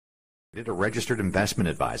A registered investment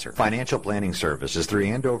advisor. Financial planning services through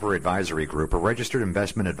Andover Advisory Group, a registered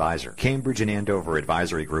investment advisor. Cambridge and Andover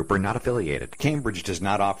Advisory Group are not affiliated. Cambridge does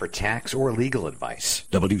not offer tax or legal advice.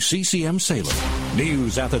 WCCM Salem.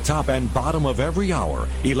 News at the top and bottom of every hour.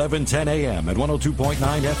 11:10 a.m. at 102.9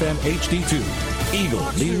 FM HD2.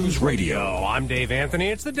 Eagle News Radio. I'm Dave Anthony.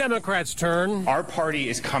 It's the Democrats' turn. Our party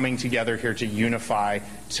is coming together here to unify,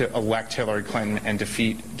 to elect Hillary Clinton and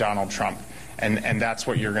defeat Donald Trump. And that's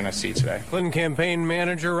what you're going to see today. Clinton campaign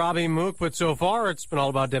manager Robbie Mook, but so far it's been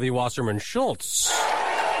all about Debbie Wasserman Schultz.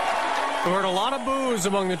 We heard a lot of boos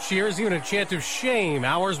among the cheers, even a chant of shame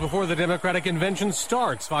hours before the Democratic convention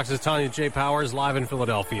starts. Fox's Tanya J. Powers live in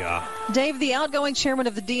Philadelphia. Dave, the outgoing chairman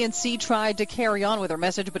of the DNC tried to carry on with her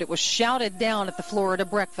message, but it was shouted down at the Florida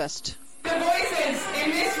breakfast. The voices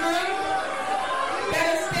in this room that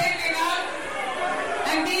are standing up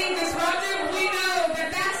and being disruptive, we know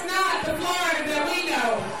that that's not the Florida that we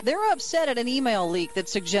know. They're upset at an email leak that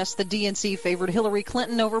suggests the DNC favored Hillary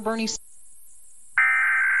Clinton over Bernie Sanders.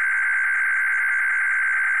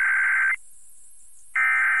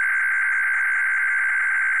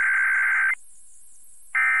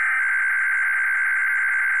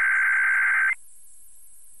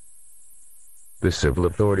 The civil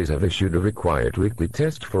authorities have issued a required weekly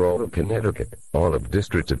test for all of Connecticut, all of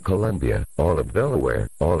District of Columbia, all of Delaware,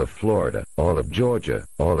 all of Florida, all of Georgia,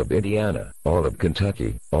 all of Indiana, all of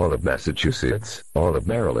Kentucky, all of Massachusetts, all of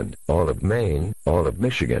Maryland, all of Maine, all of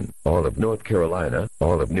Michigan, all of North Carolina,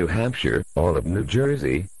 all of New Hampshire, all of New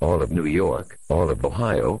Jersey, all of New York, all of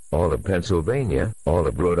Ohio, all of Pennsylvania, all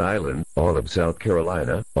of Rhode Island, all of South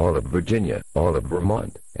Carolina, all of Virginia, all of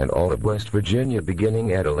Vermont, and all of West Virginia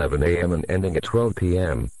beginning at 11 a.m. and ending at 12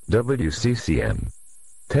 p.m. WCCM.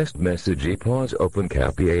 Test message pause open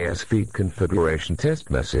cap EAS feed configuration test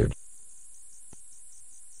message.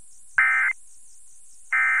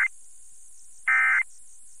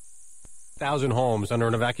 Thousand homes under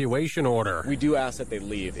an evacuation order. We do ask that they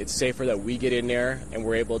leave. It's safer that we get in there and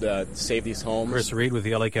we're able to save these homes. Chris Reed with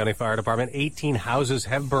the LA County Fire Department. 18 houses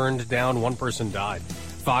have burned down. One person died.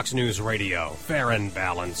 Fox News Radio. Fair and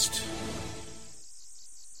balanced.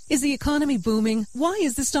 Is the economy booming? Why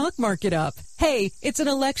is the stock market up? Hey, it's an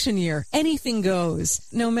election year. Anything goes.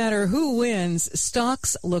 No matter who wins,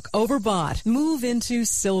 stocks look overbought. Move into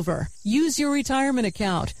silver. Use your retirement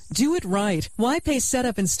account. Do it right. Why pay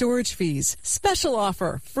setup and storage fees? Special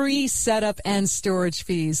offer. Free setup and storage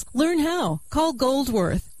fees. Learn how. Call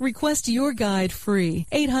Goldworth. Request your guide free.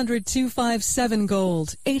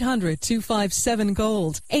 800-257-GOLD.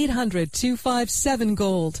 800-257-GOLD.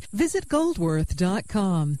 800-257-GOLD. Visit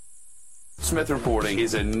Goldworth.com. Smith Reporting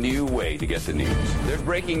is a new way to get the news. There's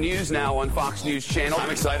breaking news now on Fox News Channel. I'm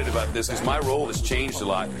excited about this because my role has changed a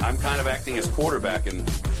lot. I'm kind of acting as quarterback, and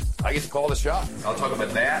I get to call the shot. I'll talk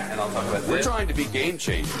about that, and I'll talk about this. We're trying to be game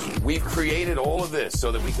changers. We've created all of this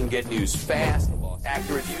so that we can get news fast,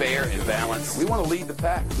 accurate, fair, and balanced. We want to lead the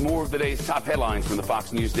pack. More of today's top headlines from the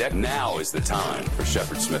Fox News deck. Now is the time for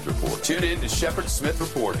Shepard Smith Report. Tune in to Shepard Smith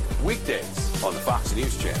Reporting, weekdays on the Fox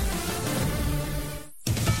News Channel.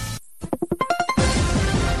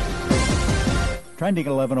 Trending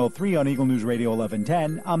at 11:03 on Eagle News Radio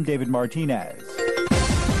 1110, I'm David Martinez.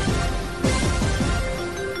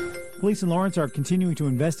 Police in Lawrence are continuing to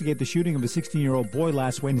investigate the shooting of a 16-year-old boy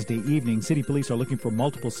last Wednesday evening. City police are looking for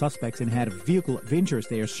multiple suspects and had a vehicle of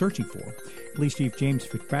interest they are searching for. Police Chief James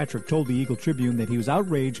Fitzpatrick told the Eagle Tribune that he was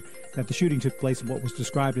outraged that the shooting took place in what was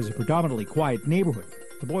described as a predominantly quiet neighborhood.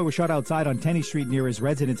 The boy was shot outside on Tenney Street near his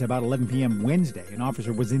residence about 11 p.m. Wednesday. An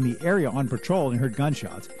officer was in the area on patrol and heard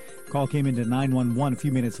gunshots. Call came into 911 a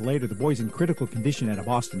few minutes later. The boy's in critical condition at a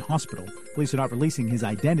Boston hospital. Police are not releasing his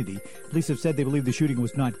identity. Police have said they believe the shooting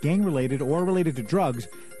was not gang-related or related to drugs,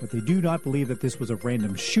 but they do not believe that this was a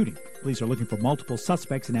random shooting. Police are looking for multiple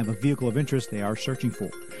suspects and have a vehicle of interest they are searching for.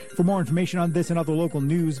 For more information on this and other local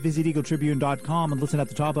news, visit EagleTribune.com and listen at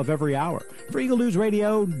the top of every hour. For Eagle News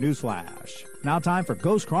Radio, Newsflash. Now time for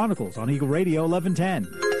Ghost Chronicles on Eagle Radio 1110.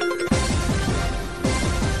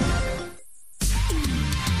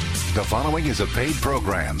 The following is a paid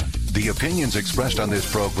program. The opinions expressed on this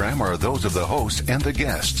program are those of the host and the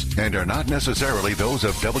guests and are not necessarily those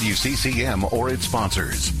of WCCM or its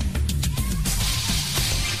sponsors.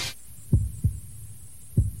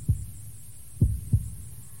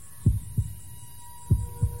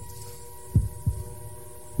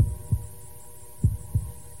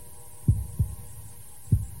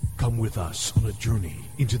 Come with us on a journey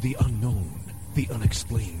into the unknown, the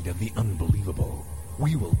unexplained, and the unbelievable.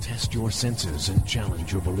 We will test your senses and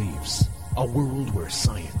challenge your beliefs. A world where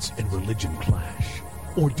science and religion clash.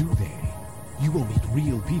 Or do they? You will meet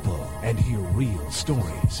real people and hear real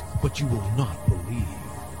stories, but you will not believe.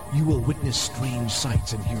 You will witness strange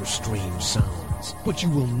sights and hear strange sounds, but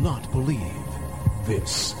you will not believe.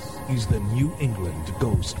 This is the New England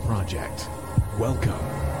Ghost Project. Welcome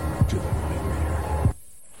to the nightmare.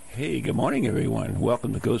 Hey, good morning, everyone.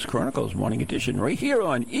 Welcome to Ghost Chronicles Morning Edition right here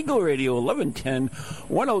on Eagle Radio 1110,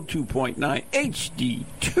 102.9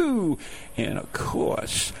 HD2, and, of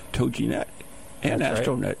course, TogiNet and That's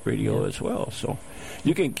Astronet right. Radio as well. So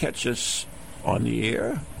you can catch us on the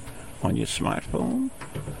air, on your smartphone,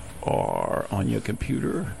 or on your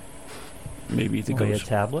computer, maybe the Or your Ghost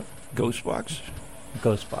tablet. Ghost Box.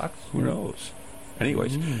 Ghost Box. Who knows?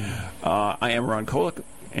 Anyways, I am Ron Kolick,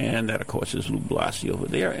 and that, of course, is Lou Blassie over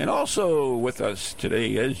there. And also with us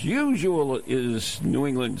today, as usual, is New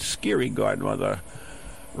England's scary godmother,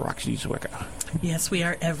 Roxy Zwicker. Yes, we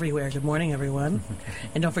are everywhere. Good morning, everyone.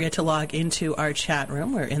 And don't forget to log into our chat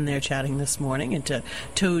room. We're in there chatting this morning into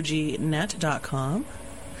toginet.com.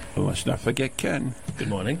 We must not forget Ken. Good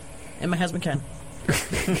morning. And my husband, Ken.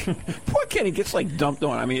 Poor Kenny gets like dumped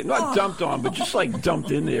on. I mean, not dumped on, but just like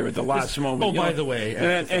dumped in there at the last moment. Oh, by the way.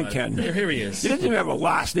 And Ken. Here he is. He doesn't even have a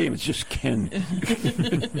last name. It's just Ken.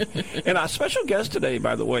 And our special guest today,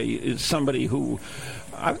 by the way, is somebody who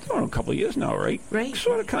I've known a couple of years now, right? Right.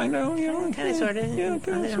 Sort of, kind of, you know. Kind of, sort of. Yeah,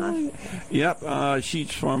 kind of, sort of. Yep.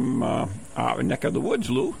 She's from our neck of the woods,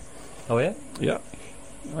 Lou. Oh, yeah? Yeah.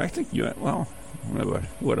 I think well,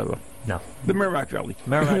 whatever. No. The Merrimack Valley.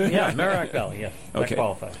 Merrimack Valley, yeah. Okay. That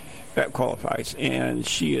qualifies. That qualifies. And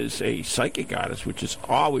she is a psychic artist, which is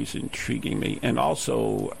always intriguing me, and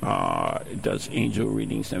also does angel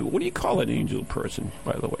readings. Now, what do you call an angel person,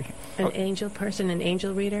 by the way? An angel person, an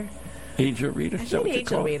angel reader? Angel reader? Is that what you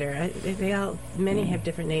angel call it? reader. Many have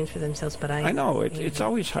different names for themselves, but I know. It's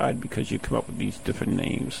always hard because you come up with these different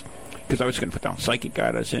names. Because I was going to put down psychic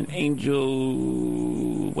artist and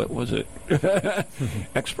angel, what was it?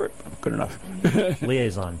 Expert? Good enough.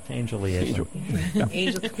 Liaison. Angel liaison.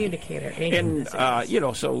 Angel communicator. And,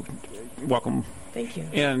 so welcome. Thank you.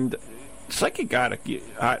 And psychic artist. Easy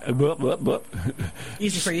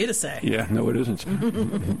for you to say. Yeah, no, it isn't.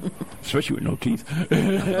 Especially with no teeth.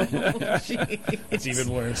 It's even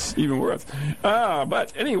worse. Even worse.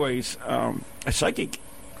 But anyways, a psychic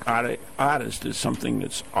artist is something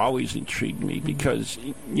that's always intrigued me because,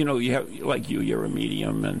 you have, like you're a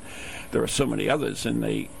medium, and there are so many others, and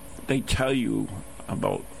they tell you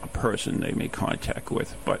about a person they make contact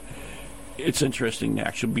with, but it's interesting to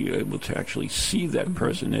actually be able to actually see that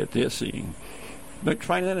person that they're seeing. But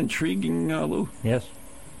find that intriguing, Lou? Yes.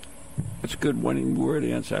 It's a good one-word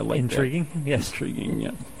answer. I like intriguing? that. Yes. Intriguing,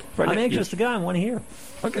 yeah. I'm anxious to go. I want to hear.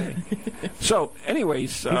 Okay. So,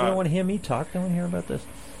 anyways... People don't want to hear me talk. They want to hear about this.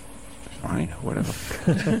 Fine, whatever.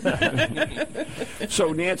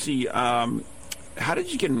 So, Nancy, how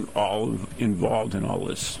did you get all involved in all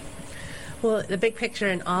this? Well, the big picture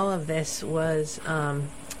in all of this was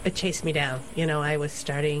it chased me down. I was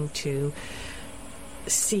starting to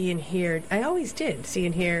see and hear. I always did see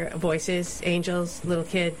and hear voices, angels. Little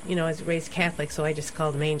kid, I was raised Catholic, so I just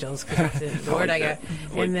called them angels because that's the word I got.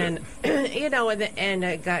 And then, and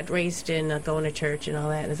I got raised in going to church and all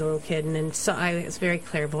that as a little kid, and then I was very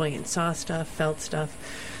clairvoyant, saw stuff, felt stuff,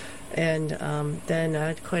 and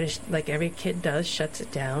then like every kid does, shuts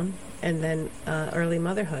it down. And then early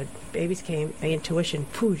motherhood, babies came, my intuition,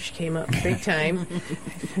 poosh, came up big time.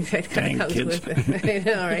 That kind of comes with it. I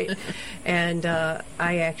know, right? And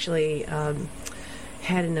I actually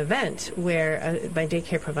had an event where my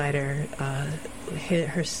daycare provider,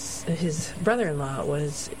 his brother-in-law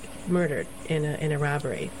was murdered in a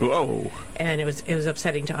robbery. Whoa! And it was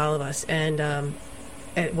upsetting to all of us. And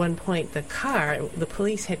at one point, the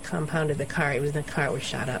police had compounded the car. It was in the car, it was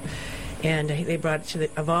shot up. And they brought it to,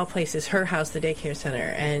 of all places, her house, the daycare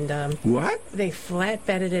center. And what? They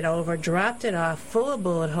flatbedded it over, dropped it off, full of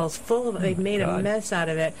bullet holes, they made a mess out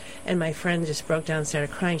of it. And my friend just broke down and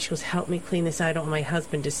started crying. She goes, "Help me clean this. I don't want my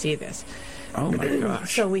husband to see this." Oh, my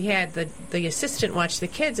gosh. So we had the assistant watch the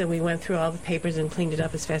kids, and we went through all the papers and cleaned it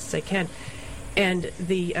up as fast as I can. And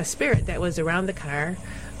the spirit that was around the car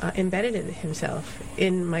embedded himself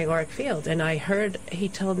in my auric field, and he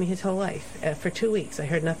told me his whole life. For 2 weeks I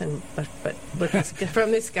heard nothing but from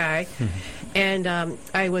this guy. And I'm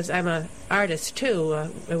an artist too.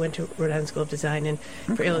 I went to Rhode Island School of Design and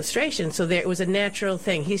for illustration, so it was a natural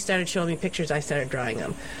thing. He started showing me pictures, I started drawing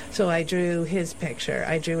them. So I drew his picture,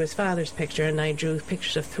 I drew his father's picture, and I drew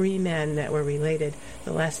pictures of 3 men that were related,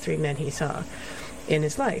 the last 3 men he saw in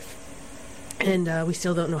his life. And we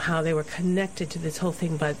still don't know how they were connected to this whole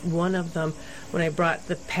thing, but one of them, when I brought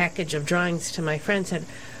the package of drawings to my friend, said,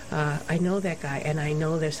 I know that guy, and I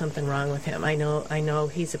know there's something wrong with him. I know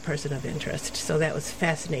he's a person of interest. So that was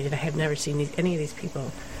fascinating. I have never seen any of these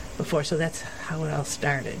people before, so that's how it all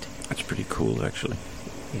started. That's pretty cool, actually.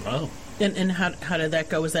 Wow. And how did that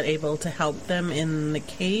go? Was that able to help them in the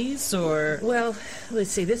case, or? Well,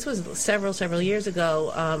 let's see. This was several years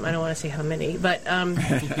ago. I don't want to say how many, but the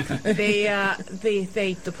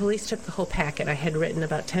police took the whole packet. I had written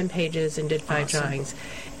about 10 pages and did 5 drawings,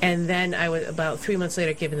 and then I was about 3 months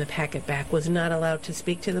later given the packet back. Was not allowed to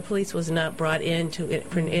speak to the police. Was not brought in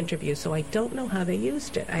for an interview. So I don't know how they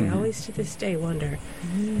used it. I always to this day wonder.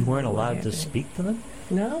 You weren't allowed to speak to them?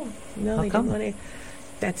 No, How they come? didn't want to.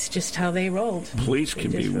 That's just how they rolled. Police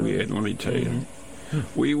can be weird, let me tell you.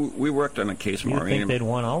 We worked on a case, You Maureen. think they'd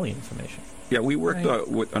want all the information? Yeah, we worked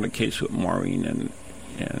on a case with Maureen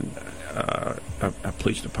and a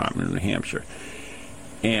police department in New Hampshire.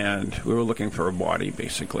 And we were looking for a body,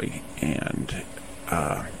 basically. And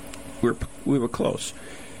we were close.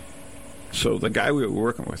 So the guy we were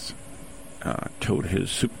working with told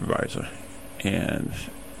his supervisor, and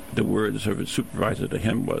the words of his supervisor to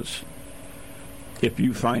him was, if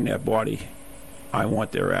you find that body, I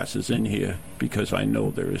want their asses in here because I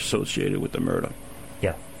know they're associated with the murder.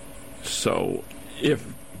 Yeah. So if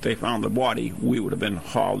they found the body, we would have been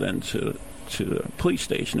hauled into the police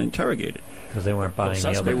station and interrogated. Because they weren't buying the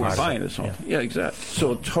other They weren't part of buying it. this whole Yeah, exactly.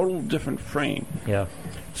 So a total different frame. Yeah.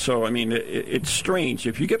 So, I mean, it's strange.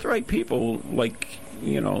 If you get the right people, like,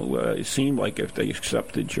 it seemed like if they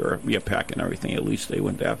accepted your pack and everything, at least they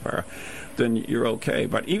went that far, then you're okay.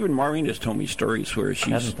 But even Maureen has told me stories where she's...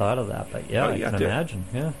 I hadn't thought of that, but I can imagine.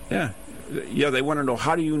 Yeah. Yeah. Yeah, they want to know,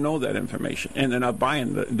 how do you know that information? And they're not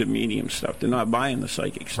buying the medium stuff. They're not buying the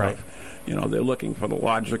psychic stuff. Right. They're looking for the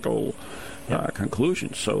logical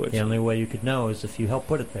conclusion. So it's... The only way you could know is if you helped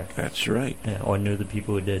put it there. That's right. Yeah, or knew the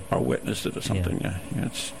people who did. Or witnessed it or something. Yeah,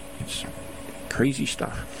 it's crazy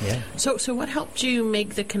stuff. Yeah. So what helped you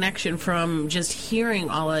make the connection from just hearing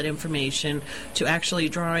all that information to actually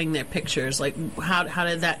drawing their pictures? Like, how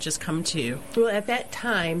did that just come to you? Well, at that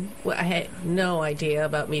time, I had no idea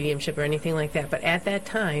about mediumship or anything like that. But at that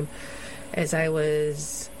time, as I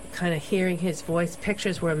was kind of hearing his voice,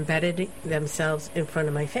 pictures were embedded themselves in front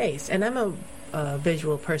of my face. And I'm a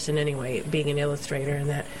visual person anyway, being an illustrator and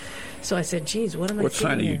that. So I said, geez, what am I What seeing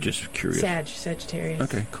sign are you, here? just curious? Sagittarius.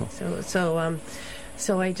 Okay, cool.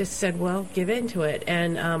 So I just said, well, give in to it.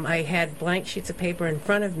 And I had blank sheets of paper in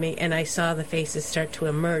front of me, and I saw the faces start to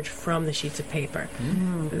emerge from the sheets of paper.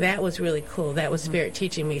 That was really cool. That was Spirit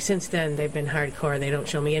teaching me. Since then, they've been hardcore. They don't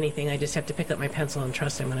show me anything. I just have to pick up my pencil and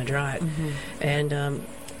trust I'm going to draw it. And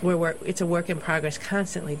it's a work in progress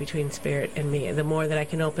constantly between Spirit and me. The more that I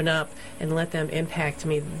can open up and let them impact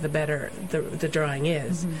me, the better the drawing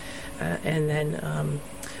is. And then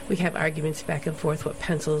we have arguments back and forth what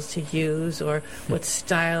pencils to use or what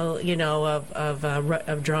style,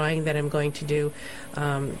 of drawing that I'm going to do,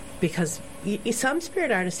 because some spirit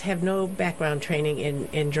artists have no background training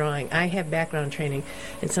in drawing. I have background training,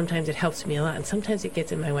 and sometimes it helps me a lot, and sometimes it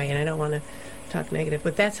gets in my way, and I don't want to talk negative,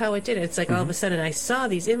 but that's how it did it. It's like all of a sudden I saw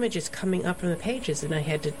these images coming up from the pages, and I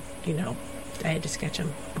had to sketch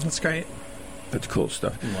them. That's great. That's cool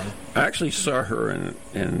stuff. I actually saw her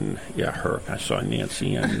her. I saw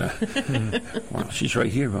Nancy, and well, she's right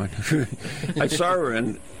here, Ron. I saw her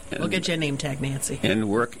and We'll get you a name tag, Nancy. And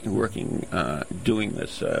working, doing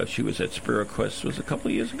this. She was at Spirit Quest, was a couple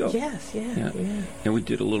of years ago. Yes, yeah. And we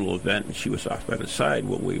did a little event, and she was off by the side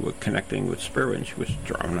while we were connecting with Spirit, and she was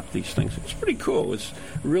drawing up these things. It's pretty cool. It was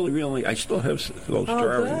really, really. I still have those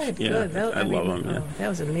drawings. Good. I love them. Yeah. That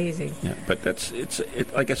was amazing. Yeah, but it's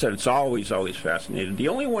like I said, it's always fascinating. The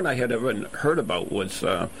only one I had ever heard about was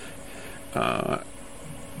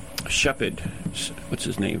Shepard. What's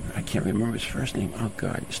his name? I can't remember his first name. Oh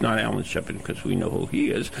God, it's not Alan Shepard because we know who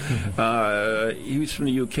he is. He was from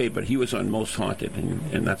the UK, but he was on Most Haunted,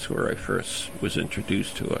 and that's where I first was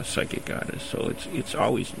introduced to a psychic artist. So it's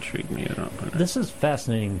always intrigued me. This is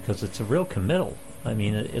fascinating because it's a real committal. I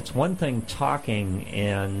mean, it's one thing talking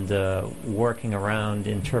and working around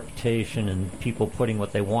interpretation and people putting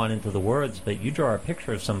what they want into the words, but you draw a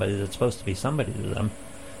picture of somebody that's supposed to be somebody to them.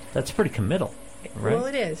 That's pretty committal, right? Well,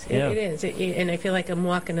 it is. Yeah. It is. And I feel like I'm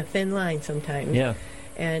walking a thin line sometimes. Yeah.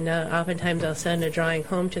 And oftentimes I'll send a drawing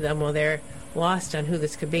home to them while they're lost on who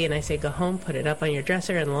this could be, and I say, go home, put it up on your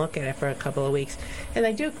dresser, and look at it for a couple of weeks. And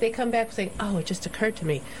they come back saying, oh, it just occurred to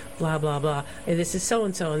me, blah, blah, blah. And this is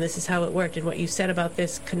so-and-so, and this is how it worked, and what you said about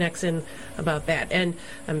this connects in about that. And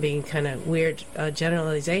I'm being kind of weird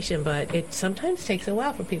generalization, but it sometimes takes a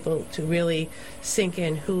while for people to really sink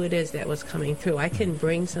in who it is that was coming through. I can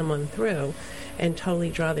bring someone through and totally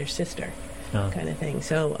draw their sister. kind of thing.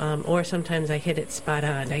 So, or sometimes I hit it spot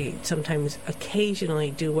on. I sometimes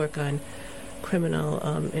occasionally do work on criminal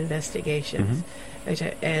investigations.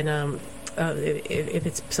 And if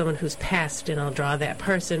it's someone who's passed, then I'll draw that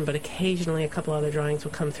person, but occasionally a couple other drawings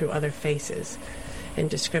will come through other faces and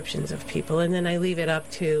descriptions of people, and then I leave it up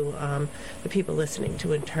to the people listening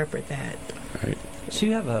to interpret that. Right. So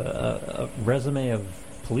you have a resume of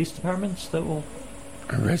police departments that will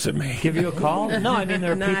resume give you a call? No, I mean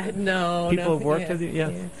there are people who've worked with you.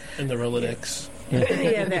 Yeah. In the Rolodex.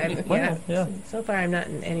 Yeah. So far, I'm not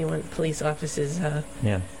in anyone police office's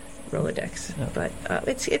Rolodex, but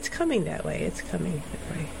it's coming that way. It's coming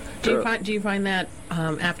that way. Do you find that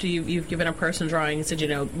after you've given a person drawing and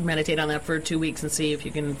said, meditate on that for 2 weeks and see if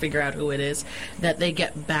you can figure out who it is, that they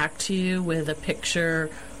get back to you with a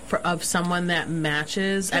picture of someone that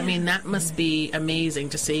matches? I mean, that must be amazing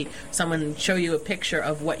to see someone show you a picture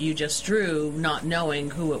of what you just drew, not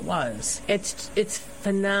knowing who it was. It's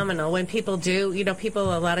phenomenal when people do.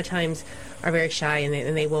 People a lot of times are very shy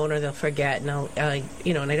and they won't, or they'll forget, and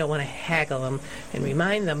and I don't want to haggle them and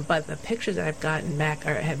remind them. But the pictures that I've gotten back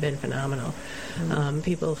have been phenomenal.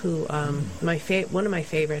 People who one of my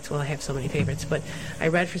favorites. Well, I have so many favorites, but I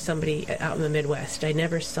read for somebody out in the Midwest. I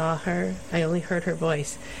never saw her. I only heard her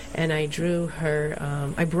voice, and I drew her.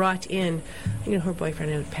 I brought in, her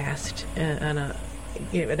boyfriend had passed in a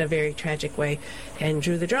very tragic way, and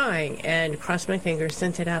drew the drawing and crossed my fingers,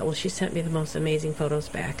 sent it out. Well, she sent me the most amazing photos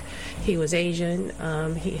back. He was Asian.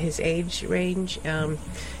 His age range,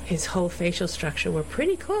 his whole facial structure were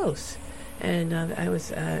pretty close, and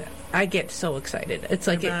I get so excited. It's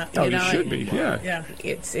like you should be. Yeah.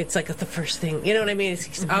 It's like the first thing. You know what I mean?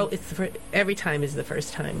 It's every time is the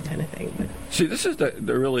first time kind of thing. But. See, this is the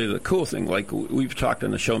really the cool thing. Like we've talked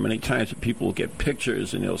on the show many times, that people will get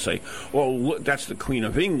pictures and they'll say, "Well, look, that's the Queen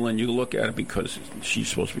of England." You look at it because she's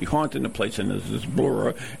supposed to be haunting the place, and there's this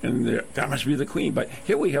blur, and that must be the Queen. But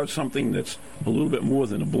here we have something that's a little bit more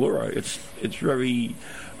than a blur. It's very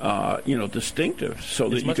distinctive, so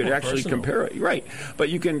that you could actually compare it. Right, but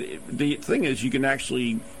you can. The thing is, you can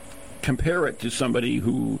actually compare it to somebody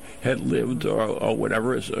who had lived or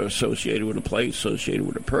whatever, is associated with a place, associated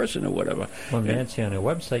with a person, or whatever. Well, Nancy on her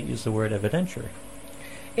website used the word evidentiary.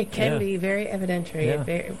 It can be very evidentiary. Yeah.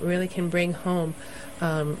 It really can bring home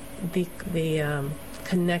the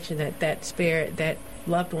connection that spirit, that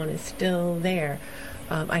loved one is still there.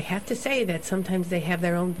 I have to say that sometimes they have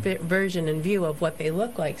their own version and view of what they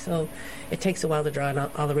look like, so it takes a while to draw in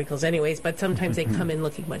all the wrinkles anyways, but sometimes they come in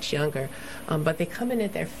looking much younger. But they come in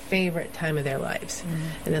at their favorite time of their lives.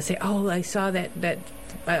 And they'll say, "Oh, I saw that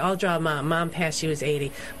I'll draw Mom. Mom passed, she was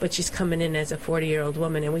 80, but she's coming in as a 40-year-old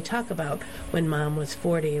woman." And we talk about when Mom was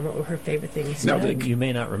 40 and what were her favorite things. No, you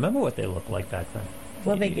may not remember what they looked like back then.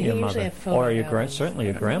 Well, they usually have photos. Or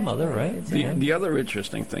your grandmother, right? Exactly. The other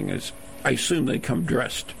interesting thing is, I assume they come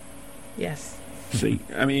dressed. Yes. See,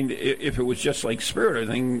 I mean, if it was just like spirit or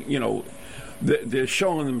thing, they're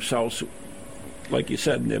showing themselves, like you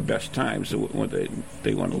said, in their best times when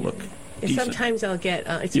they want to look decent. Sometimes I'll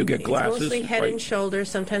get you get glasses, it's mostly head right? and shoulders.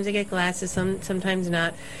 Sometimes I get glasses, sometimes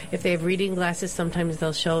not. If they have reading glasses, sometimes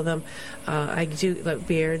they'll show them. I do like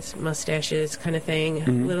beards, mustaches, kind of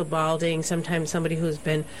thing, little balding. Sometimes somebody who's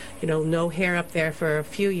been, no hair up there for a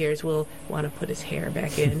few years will want to put his hair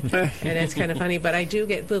back in, and it's kind of funny. But I do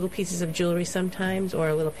get little pieces of jewelry sometimes,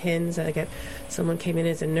 or little pins. I got someone came in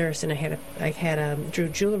as a nurse, and I had drew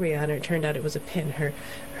jewelry on her. It turned out it was a pin. Her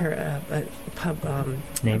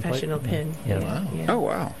professional pin. Yeah. Wow. Yeah. Oh,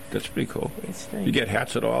 wow. That's pretty cool. It's nice. You get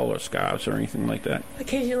hats at all, or scarves, or anything like that?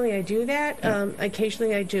 Occasionally I do that.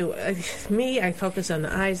 Occasionally I do. I focus on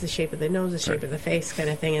the eyes, the shape of the nose, the shape of the face kind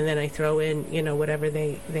of thing, and then I throw in, whatever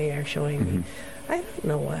they are showing me. I don't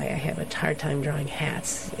know why I have a hard time drawing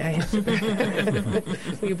hats.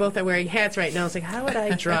 We both are wearing hats right now. It's like, how would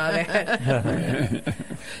I draw that?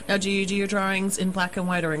 Now, do you do your drawings in black and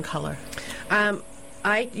white or in color?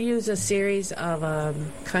 I use a series of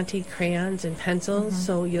Conte crayons and pencils,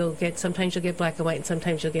 so sometimes you'll get black and white, and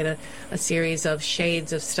sometimes you'll get a series of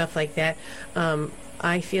shades of stuff like that.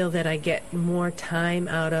 I feel that I get more time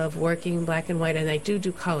out of working black and white, and I do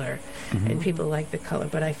color, and people like the color,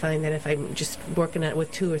 but I find that if I'm just working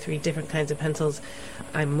with 2 or 3 different kinds of pencils,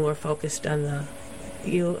 I'm more focused on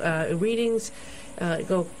the readings.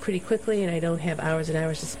 Go pretty quickly, and I don't have hours and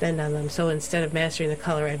hours to spend on them. So instead of mastering the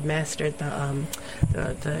color, I've mastered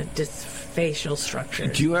the facial structure.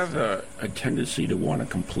 Do you have a tendency to want to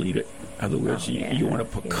complete it? In other words, you want to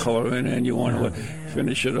put color in it, and you want to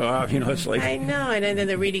finish it off. It's like I know, and then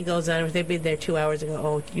the reading goes on. If they've been there 2 hours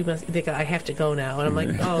ago, you must. They go, I have to go now, and I'm like,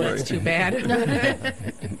 oh, that's too bad.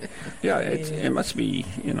 Yeah, it must be.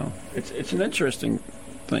 It's an interesting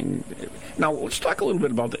thing. Now, let's talk a little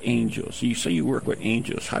bit about the angels. You say you work with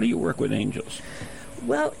angels. How do you work with angels?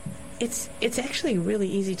 Well, it's actually really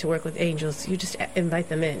easy to work with angels. You just invite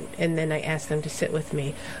them in, and then I ask them to sit with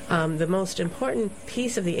me. The most important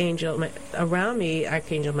piece of the angel around me,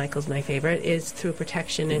 Archangel Michael's my favorite, is through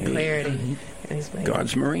protection and clarity.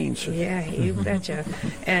 God's Marines. Yeah, you betcha.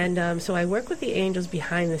 And so I work with the angels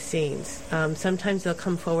behind the scenes. Sometimes they'll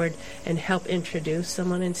come forward and help introduce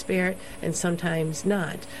someone in spirit, and sometimes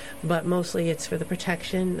not. But mostly it's for the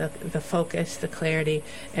protection, the focus, the clarity,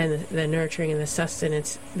 and the nurturing and the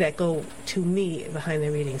sustenance that go to me behind the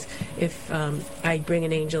readings. If I bring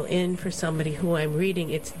an angel in for somebody who I'm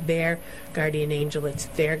reading, it's their guardian angel, it's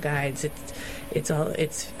their guides, do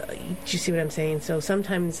you see what I'm saying? So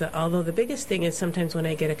sometimes, although the biggest thing is sometimes when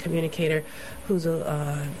I get a communicator who's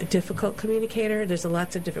a difficult communicator, there's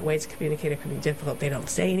lots of different ways a communicator can be difficult. They don't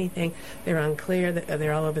say anything, they're unclear,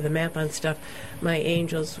 they're all over the map on stuff. My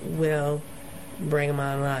angels will bring them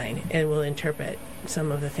online and will interpret some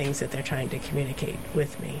of the things that they're trying to communicate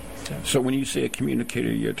with me. So when you say a communicator,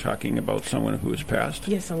 you're talking about someone who has passed?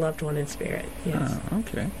 Yes, a loved one in spirit, yes.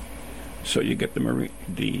 Okay. So you get the Marines.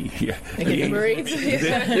 You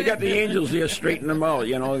got the angels there straightening them out,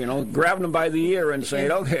 grabbing them by the ear and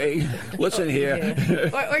saying, "Okay, listen here."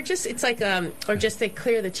 Yeah. Or just it's like or just they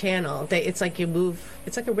clear the channel. It's like you move.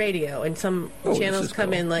 It's like a radio, and some channels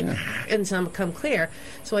come in and some come clear.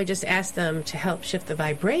 So I just ask them to help shift the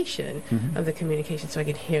vibration of the communication, so I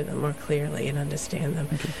can hear them more clearly and understand them.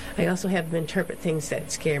 Okay. I also have them interpret things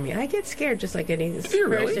that scare me. I get scared just like any person.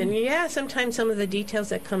 Really? Yeah, sometimes some of the details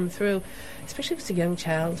that come through, especially if it's a young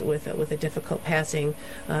child with a difficult passing,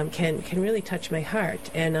 can really touch my heart,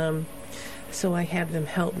 and so I have them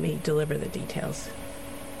help me deliver the details.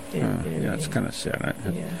 It's kind of sad.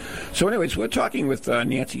 So anyways, we're talking with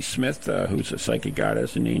Nancy Smith, who's a psychic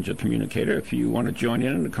goddess and angel communicator. If you want to join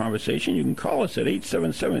in the conversation, you can call us at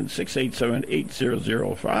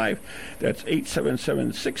 877-687-8005. That's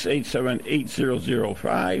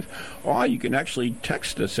 877-687-8005. Or you can actually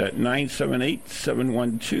text us at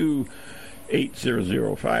 978-712-8005.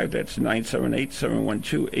 8005. That's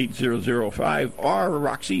 978-712-8005. Or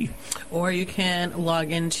Roxy. Or you can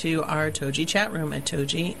log into our Toji chat room at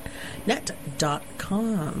toginet.com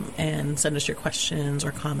and send us your questions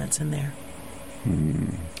or comments in there.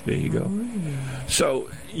 There you go. So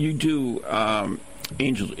you do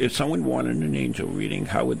angels. If someone wanted an angel reading,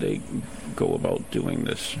 how would they go about doing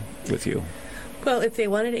this with you? Well, if they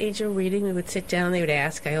wanted an angel reading, we would sit down. They would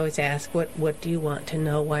ask. I always ask, "What do you want to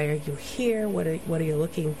know? Why are you here? What are you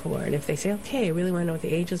looking for?" And if they say, "Okay, I really want to know what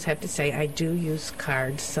the angels have to say," I do use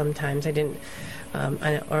cards sometimes. I didn't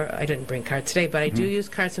bring cards today, but I do use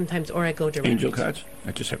cards sometimes, or I go direct. Angel cards?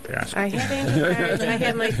 I just have to ask. I have angel cards, and I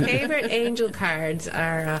have my favorite angel cards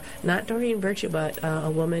are not Doreen Virtue, but a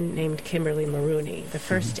woman named Kimberly Maroney, the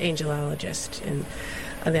first angelologist, and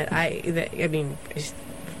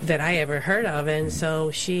that I ever heard of, and so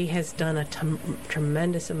she has done a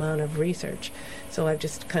tremendous amount of research. So I've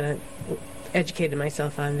just kind of educated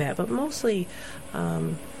myself on that, but mostly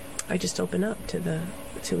I just open up to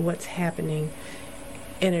what's happening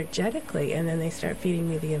energetically, and then they start feeding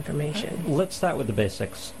me the information. Let's start with the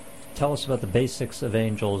basics. Tell us about the basics of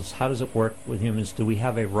angels. How does it work with humans? Do we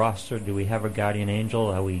have a roster? Do we have a guardian angel?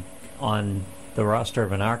 Are we on the roster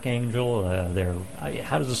of an archangel? How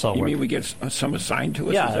does this all work? You mean we get some assigned to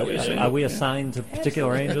us? Yeah. Is that what you're saying? Are we assigned to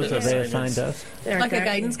particular angels? Are they assigned to us? Like a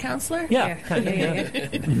guidance counselor? Yeah.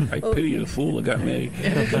 I pity the fool that got me.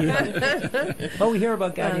 We hear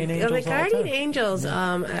about guardian angels the guardian all the time. angels,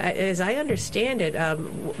 as I understand it,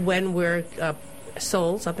 when we're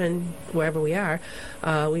souls up in wherever we are,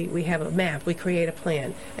 we have a map, we create a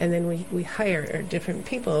plan, and then we hire different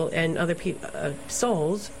people and other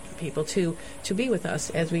souls, people to be with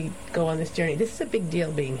us as we go on this journey. This is a big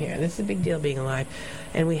deal being here. This is a big deal being alive.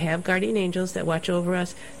 And we have guardian angels that watch over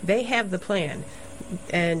us. They have the plan.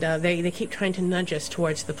 And they keep trying to nudge us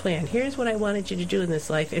towards the plan. Here's what I wanted you to do in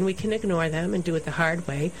this life. And we can ignore them and do it the hard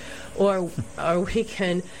way. Or we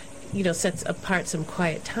can set apart some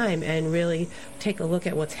quiet time and really take a look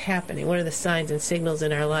at what's happening. What are the signs and signals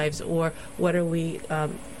in our lives? Or what are we...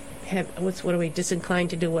 what are we disinclined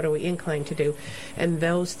to do? What are we inclined to do? And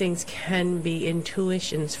those things can be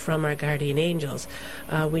intuitions from our guardian angels.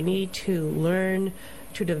 We need to learn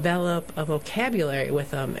to develop a vocabulary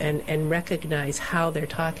with them and recognize how they're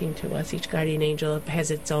talking to us. Each guardian angel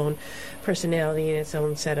has its own personality and its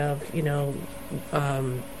own set of,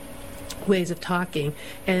 ways of talking.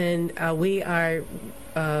 And we are,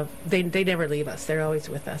 they never leave us. They're always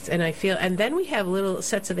with us. And I feel, and then we have little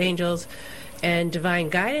sets of angels and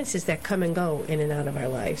divine guidances that come and go in and out of our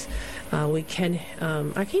lives. We can,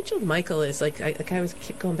 Archangel Michael is like I was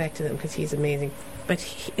going back to them because he's amazing.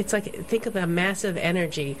 But it's like, think of a massive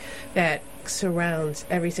energy that surrounds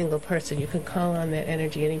every single person. You can call on that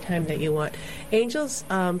energy anytime that you want. Angels,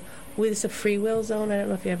 it's a free will zone. I don't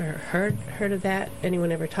know if you ever heard of that.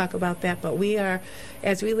 Anyone ever talk about that? But we are,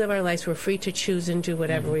 as we live our lives, we're free to choose and do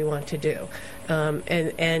whatever we want to do.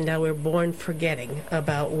 And we're born forgetting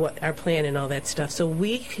about what our plan and all that stuff. So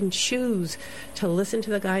we can choose to listen to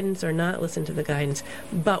the guidance or not listen to the guidance,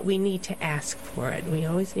 but we need to ask for it. We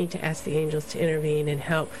always need to ask the angels to intervene and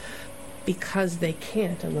help, because they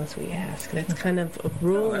can't unless we ask. That's kind of a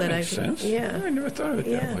rule that makes sense. Yeah, I never thought of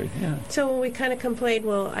it that way. Yeah. So when we kind of complain,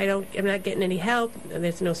 well, I'm not getting any help.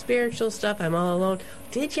 There's no spiritual stuff. I'm all alone.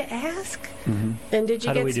 Did you ask? Mm-hmm. And did you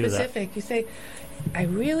How do we get do specific? You say, I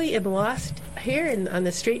really am lost here on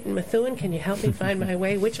the street in Methuen. Can you help me find my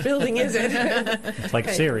way? Which building is it? It's like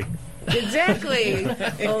Siri. Exactly.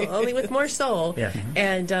 Only with more soul. Yeah.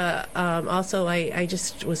 And also, I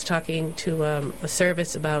just was talking to a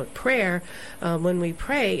service about prayer. When we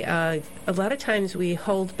pray, a lot of times we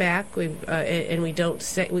hold back, and we don't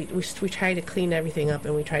say. We try to clean everything up,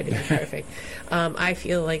 and we try to be perfect. I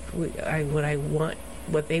feel like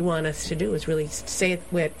what they want us to do is really say it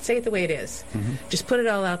the way it is. Mm-hmm. Just put it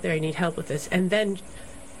all out there. I need help with this, and then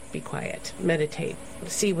be quiet, meditate,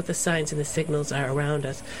 see what the signs and the signals are around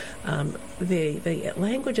us. The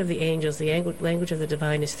language of the angels, the language of the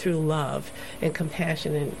divine, is through love and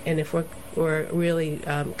compassion. And if we're really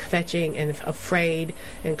kvetching and afraid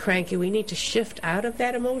and cranky, we need to shift out of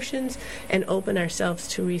that emotions and open ourselves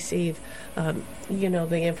to receive,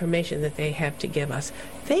 the information that they have to give us.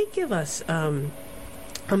 They give us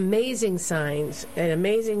amazing signs and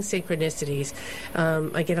amazing synchronicities.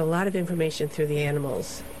 I get a lot of information through the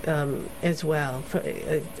animals as well.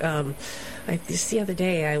 Just the other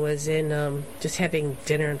day I was in just having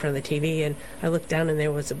dinner in front of the TV, and I looked down and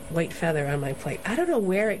there was a white feather on my plate. I don't know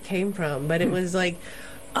where it came from, but it was like,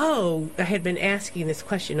 I had been asking this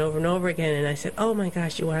question over and over again, and I said, oh my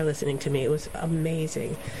gosh, you are listening to me. It was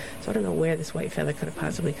amazing. So I don't know where this white feather could have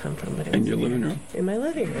possibly come from. But it in was your living room? In my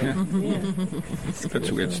living room, yeah.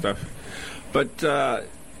 That's weird stuff. But,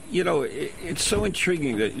 it's so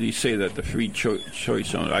intriguing that you say that the free choice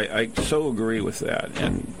zone. I so agree with that,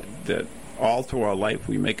 and that all through our life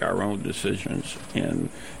we make our own decisions, and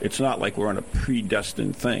it's not like we're on a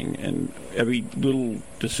predestined thing, and every little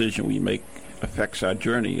decision we make affects our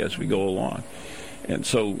journey as we go along. And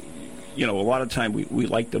so, a lot of time we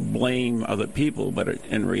like to blame other people, but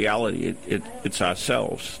in reality it's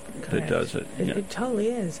ourselves that does it. It totally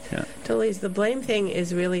is. Yeah. Totally is. The blame thing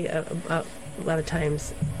is really a lot of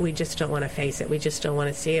times we just don't want to face it. We just don't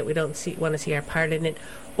want to see it. We don't want to see our part in it.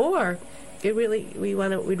 Or we'd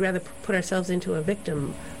rather put ourselves into a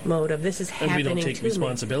victim mode of this is happening to me. And we don't take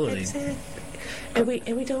responsibility. Exactly.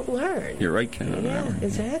 And we don't learn. You're right, Ken. Yeah,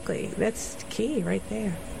 exactly. That's the key right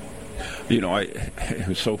there. It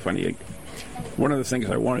was so funny. One of the things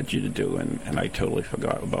I wanted you to do, and I totally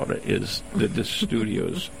forgot about it, is that this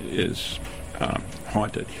studio is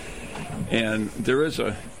haunted. And there is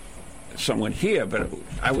someone here, but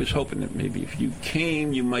I was hoping that maybe if you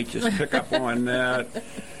came, you might just pick up on that.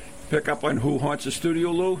 Pick up on who haunts the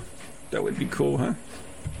studio, Lou? That would be cool, huh?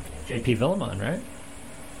 J.P. Villamon, right?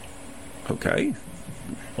 Okay.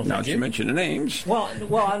 Well, now that you mention the names. Well,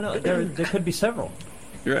 I know there could be several.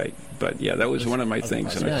 You're right, but yeah, that was one of my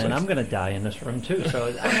things. And I'm going to die in this room too.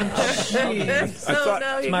 So I thought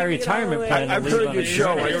it's my retirement plan. I've heard your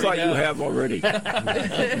show. I thought you have already.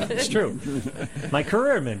 It's true. My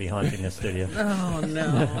career may be haunting the studio. Oh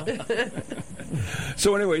no.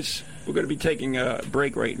 So, anyways, we're going to be taking a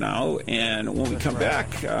break right now, and when we come back,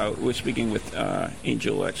 we're speaking with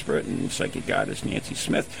angel expert and psychic goddess Nancy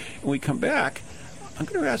Smith. When we come back, I'm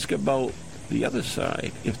going to ask about the other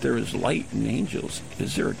side. If there is light in angels,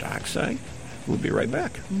 is there a dark side? We'll be right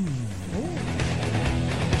back.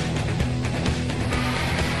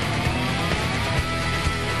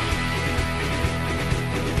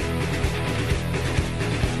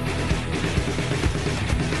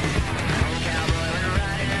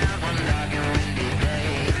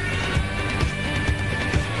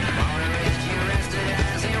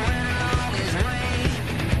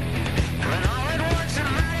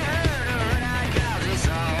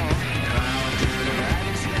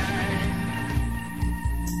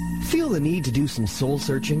 Feel the need to do some soul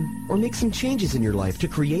searching or make some changes in your life to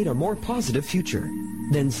create a more positive future?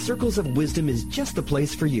 Then Circles of Wisdom is just the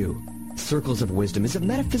place for you. Circles of Wisdom is a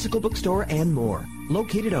metaphysical bookstore and more,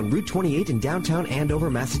 located on Route 28 in downtown Andover,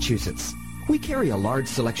 Massachusetts. We carry a large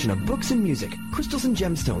selection of books and music, crystals and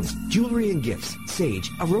gemstones, jewelry and gifts, sage,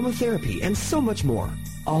 aromatherapy, and so much more,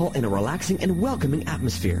 all in a relaxing and welcoming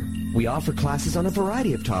atmosphere. We offer classes on a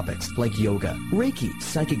variety of topics like yoga, Reiki,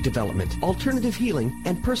 psychic development, alternative healing,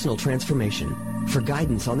 and personal transformation. For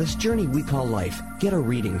guidance on this journey we call life, get a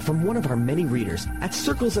reading from one of our many readers at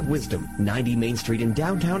Circles of Wisdom, 90 Main Street in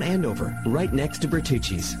downtown Andover, right next to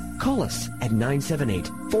Bertucci's. Call us at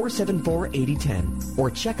 978-474-8010 or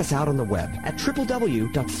check us out on the web at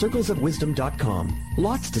www.circlesofwisdom.com.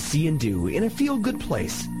 Lots to see and do in a feel-good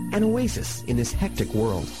place, an oasis in this hectic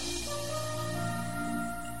world.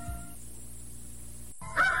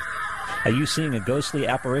 Are you seeing a ghostly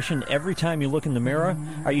apparition every time you look in the mirror?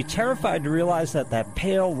 Are you terrified to realize that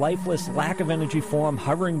pale, lifeless, lack of energy form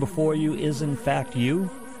hovering before you is in fact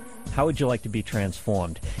you? How would you like to be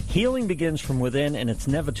transformed? Healing begins from within, and it's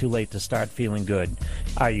never too late to start feeling good.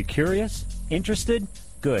 Are you curious? Interested?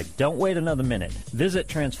 Good. Don't wait another minute. Visit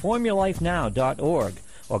transformyourlifenow.org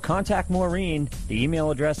or contact Maureen. The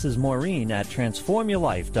email address is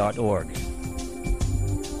maureen@transformyourlife.org.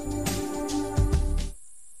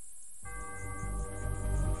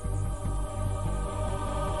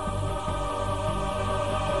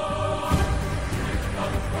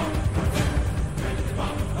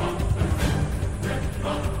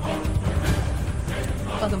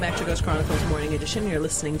 Welcome back to Ghost Chronicles Morning Edition. You're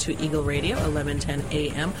listening to Eagle Radio, 1110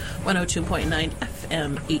 AM, 102.9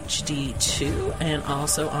 FM HD2, and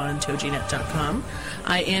also on TogiNet.com.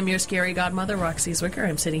 I am your scary godmother, Roxy Zwicker.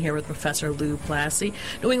 I'm sitting here with Professor Lou Blassie,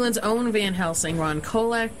 New England's own Van Helsing, Ron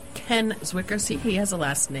Kolak, Ken Zwicker. See, he has a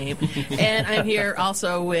last name. And I'm here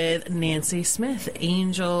also with Nancy Smith,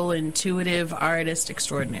 angel, intuitive artist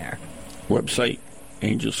extraordinaire. Website,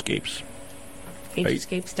 Angelscapes.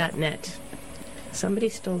 Angelscapes.net. Somebody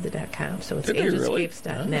stole the .com, so it's Did they really?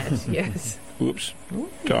 angelscapes.net. Yes. Oops.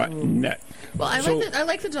 .net. Well, I like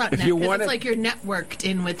the .net because it's like you're networked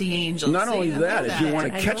in with the angels. Not only that, if you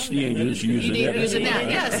want to catch the angels, you use the net. Use a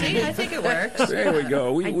net. Yeah, see, I think it works. There we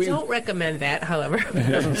go. I don't recommend that, however.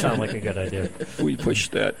 It doesn't sound like a good idea. We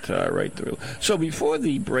pushed that right through. So before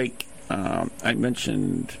the break, I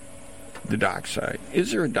mentioned the dark side.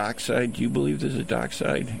 Is there a dark side? Do you believe there's a dark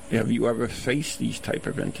side? Have you ever faced these type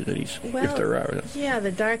of entities? Well, if there are. Yeah,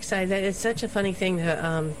 the dark side. That is such a funny thing.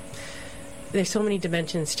 There's so many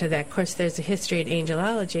dimensions to that. Of course, there's a history in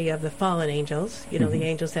angelology of the fallen angels. You know, the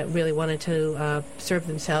angels that really wanted to serve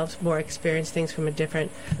themselves, more experience things from a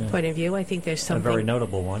different point of view. I think there's something. A very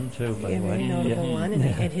notable one, too, by the way. Very notable one.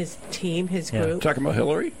 And his team, his group. Talking about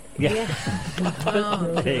Hillary? Yeah.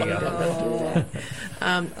 There you go.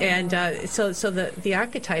 So the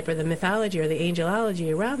archetype or the mythology or the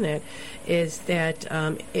angelology around that is that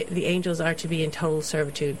the angels are to be in total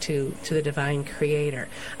servitude to the divine creator.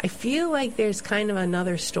 I feel like there's kind of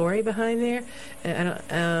another story behind there.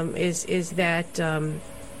 Is that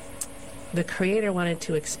the creator wanted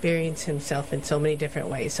to experience himself in so many different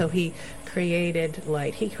ways. So he created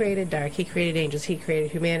light, he created dark, he created angels, he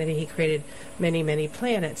created humanity, he created many, many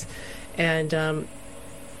planets. And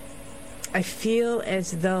I feel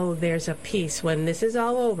as though there's a piece when this is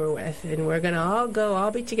all over with and we're going to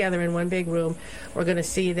all be together in one big room, we're going to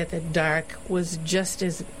see that the dark was just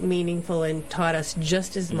as meaningful and taught us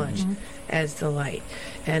just as much as the light.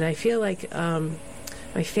 And I feel like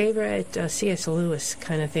my favorite C.S. Lewis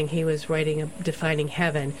kind of thing, he was writing defining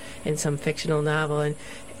heaven in some fictional novel,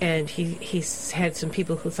 and he's had some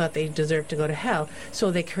people who thought they deserved to go to hell,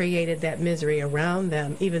 so they created that misery around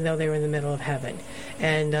them, even though they were in the middle of heaven.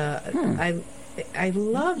 And I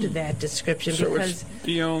loved that description because it's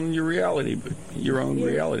your own reality,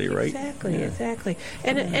 right? Exactly.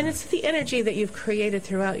 And it's the energy that you've created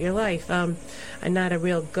throughout your life. I'm not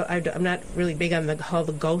really big on the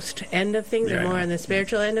ghost end of things. I'm more on the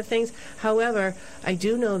spiritual end of things. However, I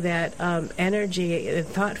do know that energy in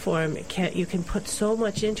thought form you can put so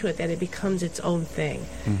much into it that it becomes its own thing.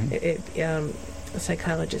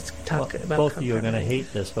 Psychologists talk about. Both of you are going to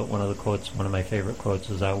hate this, but one of my favorite quotes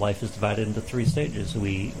is, "Our life is divided into 3 stages.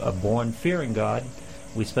 We are born fearing God.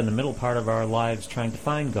 We spend the middle part of our lives trying to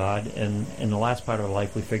find God, and in the last part of our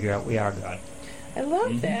life, we figure out we are God." I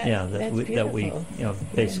love that. Yeah, that we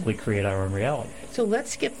basically create our own reality. So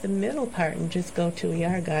let's skip the middle part and just go to we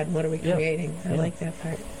are God. What are we creating? I like that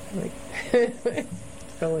part.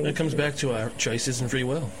 It comes back to our choices and free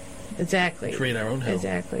will. Exactly. Create our own hell.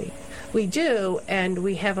 Exactly. We do, and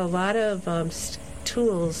we have a lot of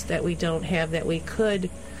tools that we don't have that we could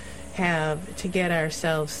have to get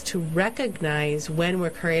ourselves to recognize when we're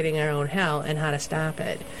creating our own hell and how to stop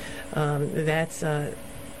it.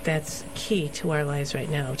 That's key to our lives right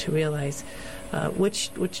now, to realize which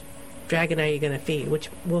dragon are you going to feed? Which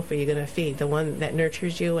wolf are you going to feed? The one that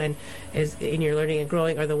nurtures you and is in your learning and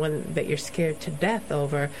growing, or the one that you're scared to death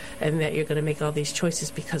over, and that you're going to make all these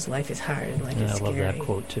choices because life is hard and life is scary. I love that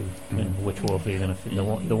quote too. And which wolf are you going to feed?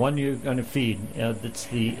 The one you're going to feed.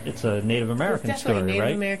 It's a Native American story, right? Native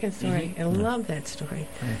right? American story. I love that story.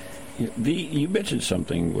 You mentioned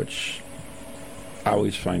something which I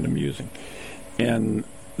always find amusing, and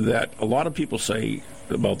that a lot of people say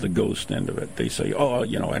about the ghost end of it. They say, I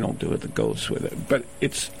don't do it, the ghosts with it. But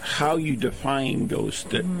it's how you define ghost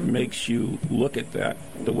that makes you look at that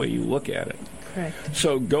the way you look at it. Correct.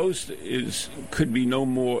 So ghost could be no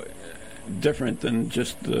more different than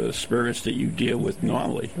just the spirits that you deal with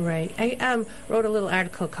normally. Right. I wrote a little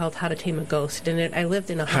article called How to Tame a Ghost, and I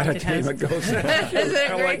lived in a haunted house. How to Tame a Ghost.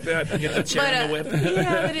 I like that.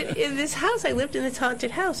 But in this house, I lived in this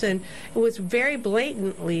haunted house, and it was very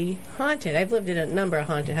blatantly haunted. I've lived in a number of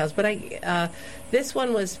haunted houses, but this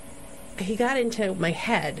one was... He got into my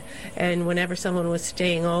head, and whenever someone was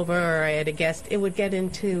staying over or I had a guest, it would get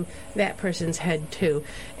into that person's head too.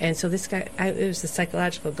 And so this guy, it was a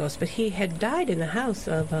psychological ghost, but he had died in the house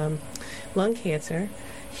of lung cancer.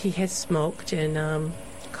 He had smoked and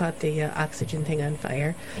caught the oxygen thing on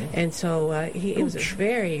fire, and so it was a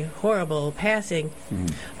very horrible passing.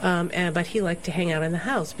 But he liked to hang out in the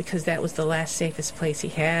house because that was the last safest place he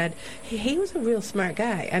had. He was a real smart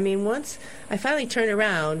guy. I mean, once I finally turned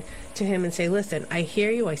around to him and say, "Listen, I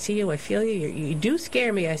hear you, I see you, I feel you. You do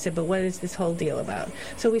scare me." I said, "But what is this whole deal about?"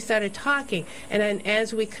 So we started talking, and then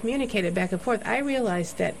as we communicated back and forth, I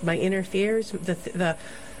realized that my inner fears,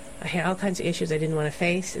 I had all kinds of issues I didn't want to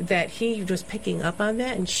face, that he was picking up on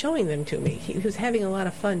that and showing them to me. He was having a lot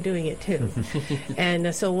of fun doing it, too.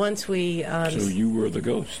 And so once we... so you were the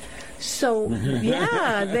ghost. So,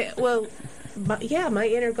 yeah. My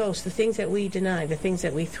inner ghost, the things that we deny, the things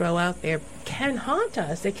that we throw out there can haunt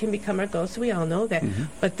us. They can become our ghosts. We all know that.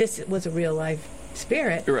 But this was a real life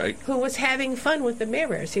spirit who was having fun with the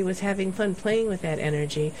mirrors. He was having fun playing with that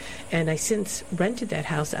energy. And I since rented that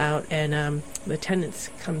house out, and the tenants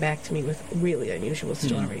come back to me with really unusual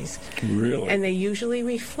stories. Really? And they usually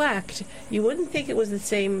reflect, you wouldn't think it was the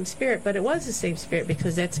same spirit, but it was the same spirit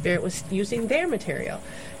because that spirit was using their material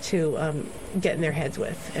to get in their heads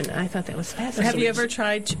with. And I thought that was fascinating. Have you ever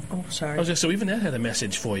tried to... Oh, sorry. So even that had a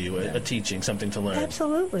message for you, a teaching, something to learn.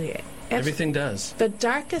 Absolutely. Everything does. The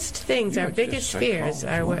darkest things, our biggest fears,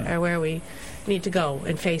 are where we need to go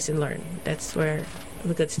and face and learn. That's where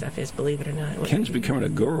the good stuff is, believe it or not. Ken's becoming a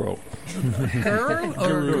guru. Guru?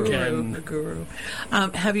 Guru Ken. Guru.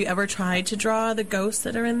 Have you ever tried to draw the ghosts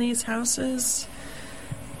that are in these houses?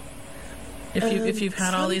 If you've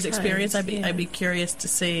had all these experiences, I'd be curious to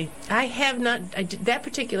see. I have not. That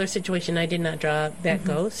particular situation, I did not draw that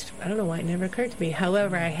ghost. I don't know why it never occurred to me.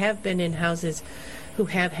 However, I have been in houses who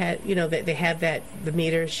have had, that they have that, the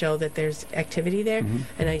meters show that there's activity there,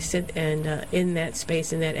 and I sit and in that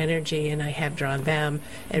space, in that energy, and I have drawn them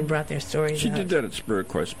and brought their stories She out. did that at Spirit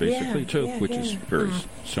Quest, basically, too, which is very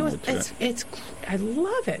similar to that. I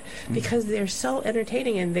love it because they're so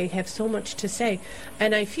entertaining and they have so much to say.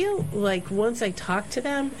 And I feel like once I talk to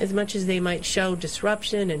them, as much as they might show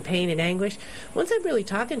disruption and pain and anguish, once I'm really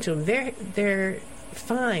talking to them, they're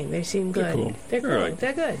fine. They seem good. Cool. They're cool. Right.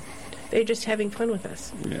 They're good. They're just having fun with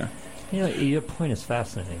us. Yeah. Your point is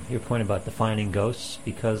fascinating. Your point about defining ghosts,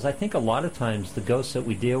 because I think a lot of times the ghosts that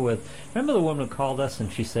we deal with. Remember the woman who called us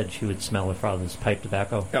and she said she would smell her father's pipe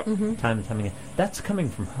tobacco time and time again. That's coming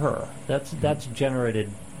from her. That's generated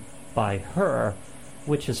by her,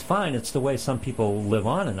 which is fine. It's the way some people live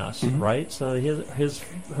on in us, right? So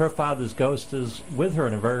her father's ghost is with her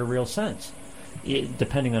in a very real sense,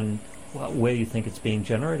 depending on where you think it's being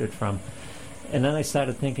generated from. And then I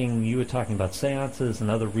started thinking, you were talking about seances and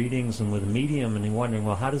other readings and with a medium, and you're wondering,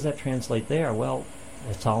 well, how does that translate there? Well,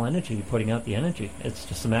 it's all energy. You're putting out the energy. It's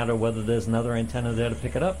just a matter of whether there's another antenna there to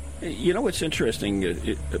pick it up. You know what's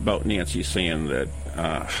interesting about Nancy saying that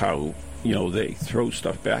how, they throw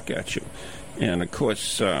stuff back at you. And, of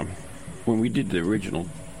course, when we did the original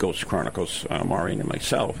Ghost Chronicles, Maureen and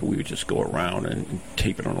myself, we would just go around and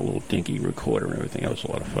tape it on a little dinky recorder and everything. That was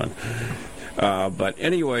a lot of fun. But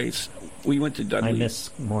anyways... We went to Dudley. I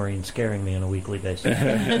miss Maureen scaring me on a weekly basis.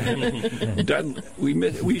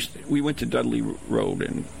 We went to Dudley Road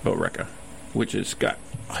in Billerica, which has got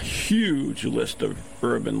a huge list of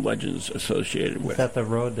urban legends associated with. Is that the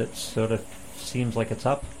road that sort of seems like it's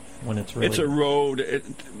up when it's really... It's a road.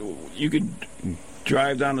 You could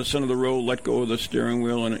drive down the center of the road, let go of the steering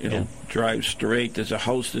wheel, and it'll drive straight. There's a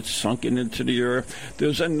house that's sunken into the earth.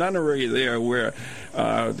 There's a nunnery there where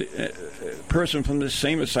the person from the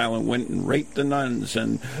same asylum went and raped the nuns.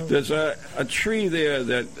 And there's a tree there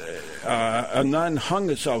that a nun hung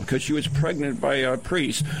herself because she was pregnant by a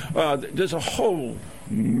priest. There's a whole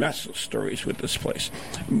mess of stories with this place.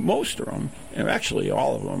 Most of them, and actually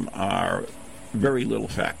all of them, are very little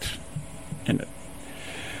fact in it.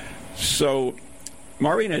 So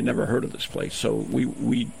Maureen had never heard of this place, so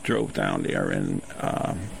we drove down there, and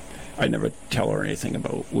I never tell her anything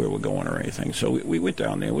about where we're going or anything. So we went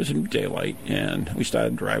down there. It was in daylight, and we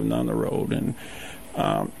started driving down the road. And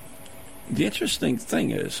the interesting thing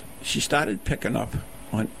is she started picking up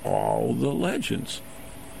on all the legends.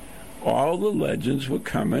 All the legends were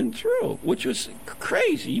coming through, which was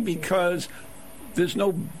crazy because there's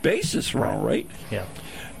no basis for it, right? Yeah.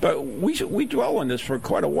 But we dwell on this for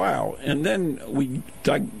quite a while, and then we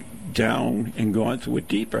dug down and gone through it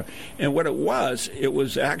deeper. And what it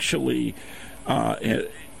was actually an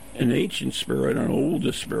ancient spirit, an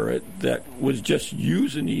older spirit that was just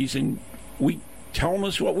using these, and telling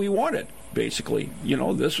us what we wanted. Basically,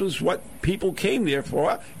 this was what people came there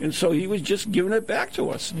for, and so he was just giving it back to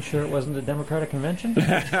us. You sure it wasn't the Democratic Convention?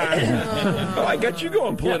 Well, I got you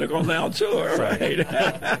going political now, too, all right.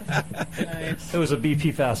 Nice. It was a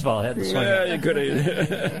BP fastball. I had to swing it. You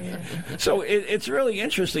could. So it's really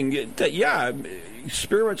interesting that,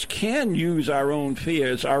 spirits can use our own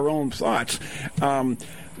fears, our own thoughts.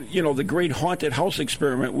 The great haunted house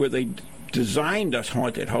experiment where they designed this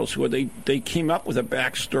haunted house, where they came up with a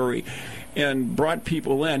backstory and brought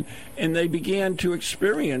people in, and they began to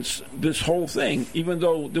experience this whole thing, even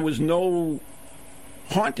though there was no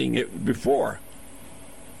haunting it before.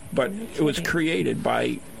 But it was created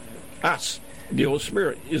by us. The old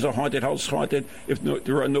spirit. Is a haunted house haunted if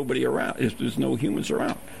there are nobody around, if there's no humans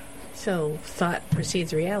around? So thought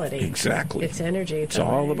precedes reality. Exactly. It's energy. It's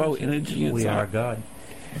all about energy and we thought. are God.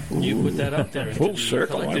 You put that up there. Full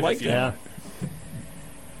circle. I like that. Yeah.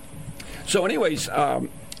 So anyways,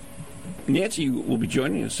 Nancy will be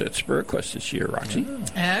joining us at Spirit Quest this year, Roxy.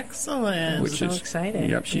 Excellent. Which so is excited.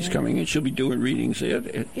 Yep, she's coming in. She'll be doing readings there,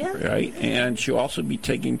 right? And she'll also be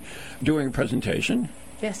doing a presentation.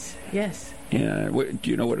 Yes. And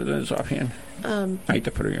do you know what it is offhand? I hate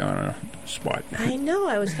to put her on a spot. I know.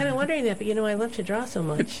 I was kind of wondering that, but I love to draw so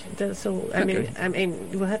much. I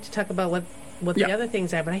mean, we'll have to talk about what the other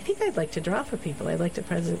things are, but I think I'd like to draw for people. I'd like to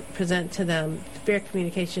present to them spirit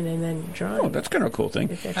communication and then drawing. Oh, that's kind of a cool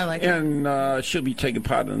thing. I like and she'll be taking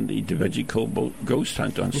part in the DaVinci Code Ghost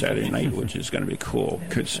Hunt on Saturday night, which is going to be cool.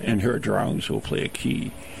 And her drawings will play a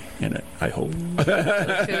key in it, I hope.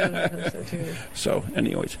 So too. So,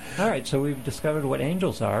 anyways. All right, so we've discovered what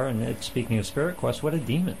angels are, and speaking of Spirit Quest, what are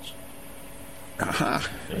demons?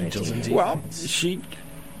 Angels and demons. Well,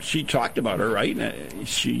 she talked about it, right? I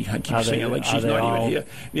keep saying it like she's not even here.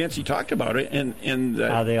 Nancy talked about it, and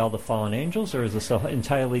are they all the fallen angels, or is this an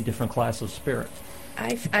entirely different class of spirit?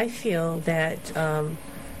 I feel that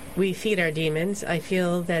we feed our demons. I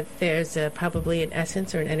feel that there's probably an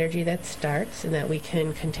essence or an energy that starts, and that we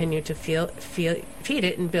can continue to feed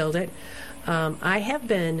it and build it. I have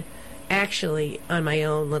been actually on my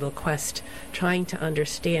own little quest trying to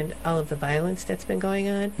understand all of the violence that's been going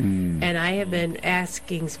on, and I have been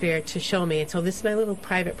asking Spirit to show me. And so this is my little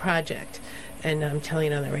private project, and I'm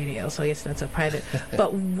telling it on the radio, so I guess not so private.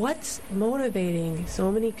 But what's motivating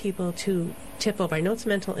so many people to tip over? I know it's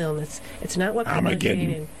mental illness. It's not what people are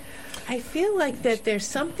saying. I feel like that there's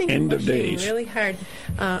something pushing really hard,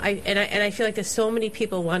 I feel like there's so many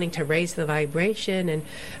people wanting to raise the vibration and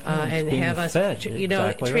have us,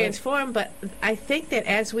 transform. Right. But I think that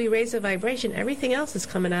as we raise the vibration, everything else is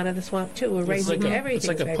coming out of the swamp too. We're raising everything. It's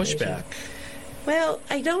like a pushback. Well,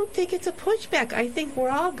 I don't think it's a pushback. I think we're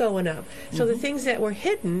all going up. So the things that were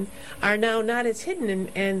hidden are now not as hidden,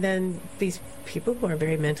 and then these people who are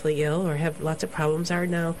very mentally ill or have lots of problems are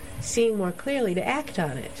now seeing more clearly to act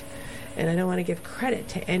on it. And I don't want to give credit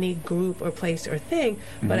to any group or place or thing,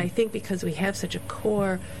 but I think because we have such a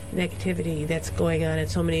core negativity that's going on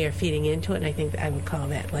and so many are feeding into it, and I think I would call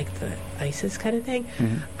that like the ISIS kind of thing,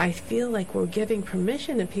 I feel like we're giving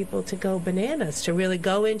permission to people to go bananas, to really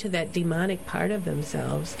go into that demonic part of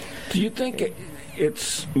themselves. Do you think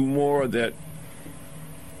it's more that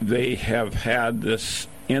they have had this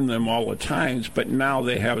in them all the times, but now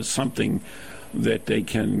they have something that they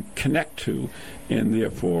can connect to and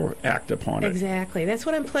therefore act upon it? Exactly. That's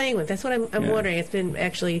what I'm playing with. That's what I'm wondering. It's been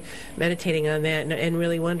actually meditating on that and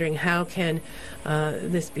really wondering how can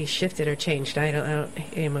this be shifted or changed. I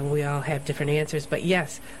don't we all have different answers, but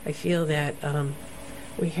yes, I feel that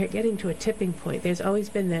we're getting to a tipping point. There's always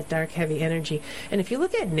been that dark, heavy energy. And if you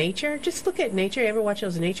look at nature, just look at nature. You ever watch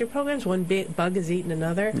those nature programs? One big bug is eating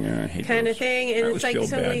another, Yeah, I hate kind those. of thing. And I it's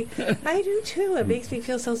always like feel so. I do too. It makes me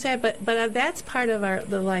feel so sad. But that's part of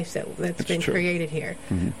the life that's been true. created here,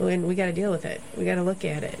 and we got to deal with it. We got to look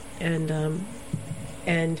at it,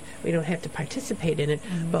 and we don't have to participate in it,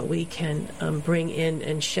 but we can bring in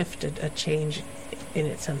and shift a change in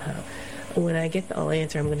it somehow. When I get the all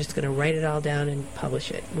answer, I'm just going to write it all down and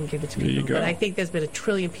publish it and give it to There you people. go. But I think there's been 1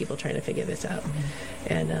 trillion people trying to figure this out.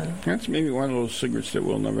 And That's maybe one of those secrets that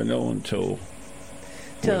we'll never know until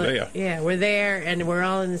we're there. Yeah, we're there, and we're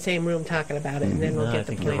all in the same room talking about it, and then we'll No, get I the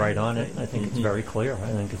think plan. you're right on it. I think it's very clear. I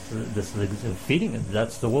think this is feeding.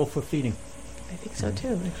 That's the wolf for feeding. I think so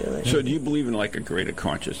too. I feel like. So do you believe in like a greater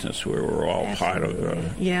consciousness where we're all part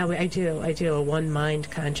of Yeah, I do. I do. A one-mind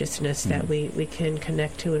consciousness that we can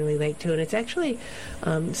connect to and relate to. And it's actually,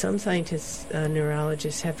 some scientists,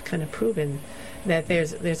 neurologists have kind of proven that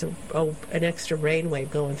there's an extra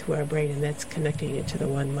brainwave going through our brain, and that's connecting it to the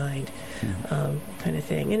one mind kind of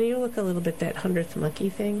thing. And you look a little bit that 100th monkey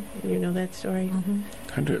thing. You know that story?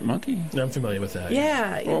 100 monkey? I'm familiar with that.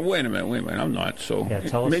 Yeah. Well, wait a minute. I'm not. So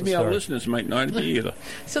tell us maybe the our story. listeners might not be either.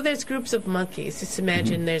 So there's groups of monkeys. Just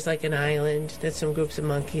imagine there's like an island, there's some groups of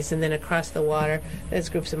monkeys, and then across the water, there's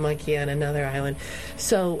groups of monkey on another island.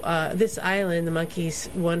 So this island, the monkeys,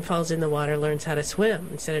 one falls in the water, learns how to swim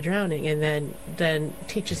instead of drowning, and then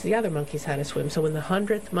teaches the other monkeys how to swim. So when the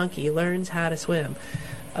 100th monkey learns how to swim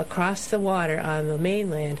across the water on the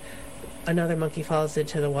mainland, another monkey falls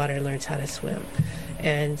into the water and learns how to swim.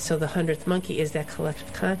 And so the 100th monkey is that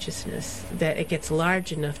collective consciousness that it gets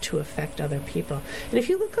large enough to affect other people. And if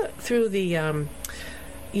you look through the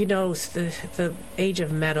the age of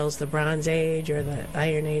metals, the Bronze Age or the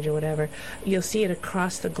Iron Age or whatever, you'll see it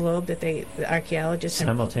across the globe that the archaeologists have.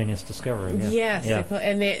 Simultaneous discovery. Yeah. Yes, Yeah.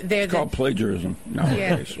 and they're It's called plagiarism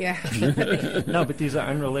nowadays. Yeah. No, but these are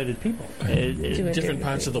unrelated people. Different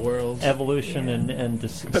parts of the world. Evolution and But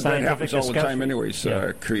that scientific happens all the discovery. time anyways.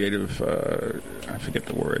 Yeah. Creative, I forget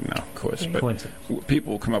the word now, of course. But Coincidence.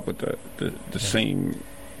 people come up with the same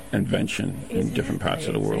invention in different parts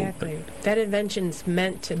of the world. Exactly. That invention's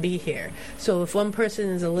meant to be here. So if one person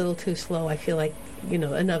is a little too slow, I feel like,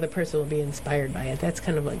 another person will be inspired by it. That's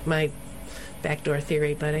kind of like my backdoor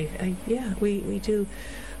theory. But we do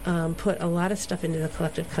put a lot of stuff into the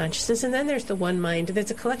collective consciousness. And then there's the one mind.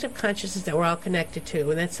 There's a collective consciousness that we're all connected to,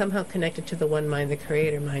 and that's somehow connected to the one mind, the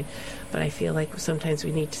creator mind. But I feel like sometimes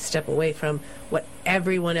we need to step away from what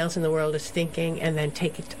everyone else in the world is thinking and then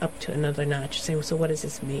take it up to another notch. Say, so what does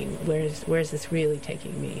this mean? Where is this really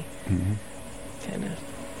taking me? Kind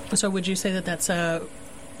of. So would you say that that's a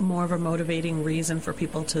more of a motivating reason for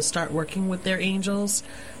people to start working with their angels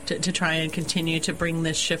to try and continue to bring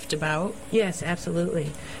this shift about? Yes,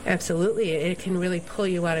 absolutely. Absolutely. It can really pull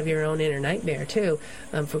you out of your own inner nightmare, too.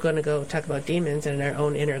 If we're going to go talk about demons and our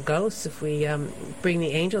own inner ghosts, if we bring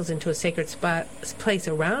the angels into a sacred place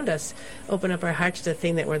around us, open up our hearts to the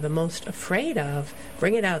thing that we're the most afraid of,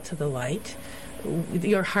 bring it out to the light,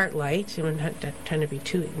 your heart light. I'm not trying to be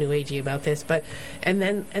too new agey about this, but and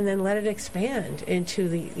then let it expand into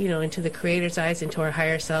the Creator's eyes, into our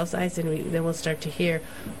higher self's eyes, and then we'll start to hear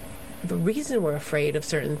the reason we're afraid of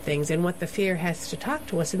certain things and what the fear has to talk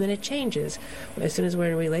to us, and then it changes as soon as we're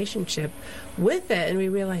in a relationship with it, and we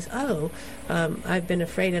realize, I've been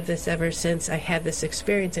afraid of this ever since I had this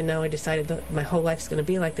experience, and now I decided that my whole life's going to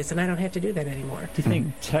be like this, and I don't have to do that anymore. Do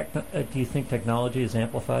you think technology has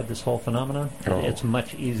amplified this whole phenomenon? It's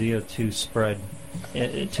much easier to spread,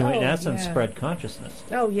 spread consciousness.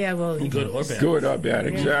 Oh yeah, well, good or bad. Good or bad,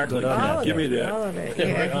 exactly. Give me that. All of it.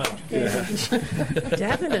 Yeah.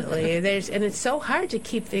 Definitely. And it's so hard to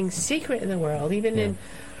keep things secret in the world, even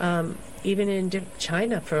in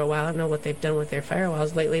China for a while. I don't know what they've done with their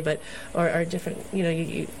firewalls lately, but or different.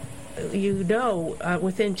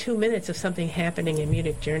 Within 2 minutes of something happening in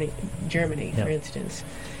Munich, Germany, for instance.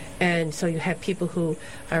 And so you have people who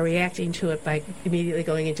are reacting to it by immediately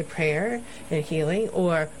going into prayer and healing,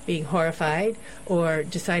 or being horrified, or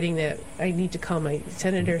deciding that I need to call my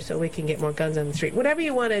senator so we can get more guns on the street. Whatever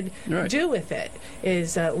you want to do with it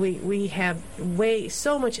is we have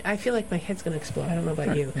so much. I feel like my head's going to explode. I don't know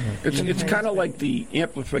about you. It's kind of like the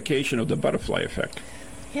amplification of the butterfly effect.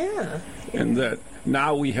 Yeah. And that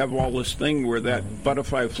now we have all this thing where that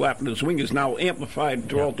butterfly flapping its wing is now amplified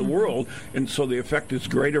throughout the world, and so the effect is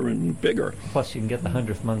greater and bigger. Plus, you can get the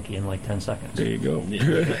 100th monkey in like 10 seconds. There you go.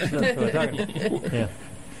 Yeah.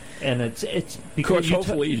 And it's because, of course,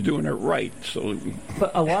 hopefully he's doing it right. So,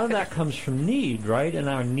 but a lot of that comes from need, right? And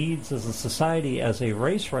our needs as a society, as a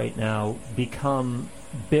race right now, become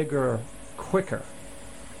bigger, quicker.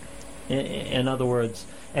 In other words,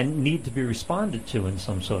 and need to be responded to in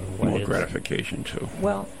some sort of way. More gratification, too.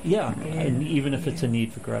 Well, yeah, and even if it's a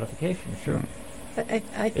need for gratification, sure.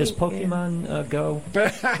 Is Pokemon Go the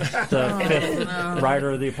fifth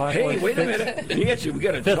rider of the apocalypse? Hey, wait a minute. Nancy, we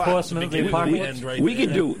got to fifth horseman of the apocalypse? We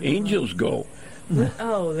can do Angels Go.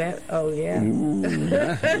 Oh, yeah.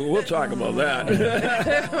 We'll talk about that.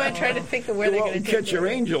 I'm trying to think of where they're going to catch your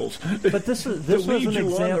angels. But this was an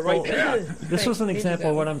example. This was an example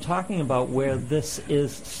of what I'm talking about, where this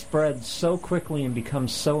is spread so quickly and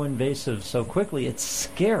becomes so invasive so quickly. It's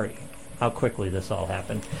scary how quickly this all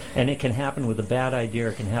happened, and it can happen with a bad idea.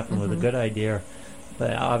 It can happen with a good idea,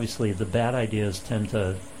 but obviously the bad ideas tend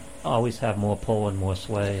to always have more pull and more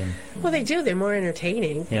sway. And well, they do. They're more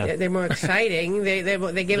entertaining. Yeah. They're more exciting. They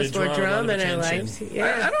give us more drama in our lives.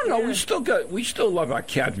 I don't know. Yeah. We still love our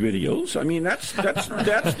cat videos. I mean, that's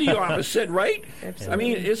the opposite, right? Absolutely. I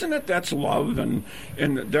mean, isn't it? That's love, and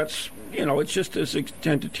that's, it's just as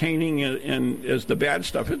entertaining and as the bad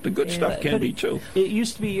stuff. The good stuff can be too. It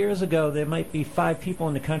used to be years ago. There might be 5 people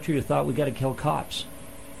in the country who thought we got to kill cops.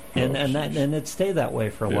 And it stayed that way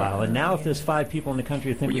for a while. And now, if there's 5 people in the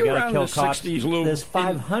country who think we got to kill cops, 60s, Lou, there's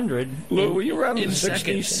 500. Lou, were you around in the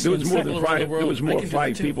 60s? There was more than 5. There was more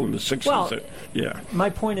 5 people in the 60s. Well, my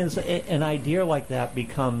point is, an idea like that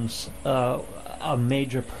becomes a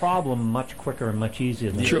major problem much quicker and much easier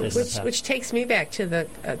than it is. Which takes me back to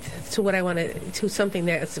to what I want to something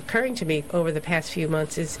that's occurring to me over the past few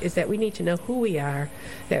months is that we need to know who we are,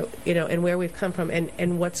 that and where we've come from,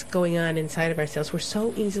 and what's going on inside of ourselves. We're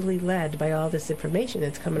so easily led by all this information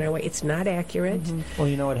that's coming our way. It's not accurate. Well,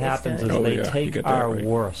 what happens is they take our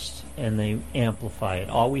worst and they amplify it.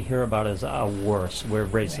 All we hear about is our worst. We're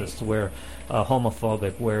racist. Right. We're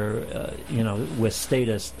homophobic. We're we're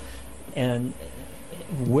statist. And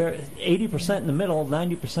we're 80% in the middle,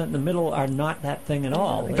 90% in the middle are not that thing at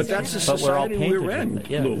all. But that's the society we're in.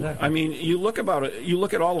 Yeah, exactly. I mean, you look at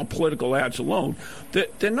all the political ads alone.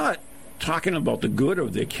 They're not talking about the good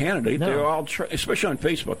of their candidate. No. They're all, especially on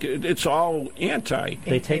Facebook, it's all anti.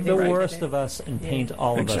 They take the worst of us and paint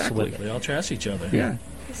all of us with it. They all trash each other. Yeah.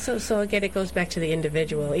 So again, it goes back to the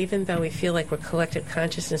individual. Even though we feel like we're collective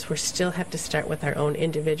consciousness, we still have to start with our own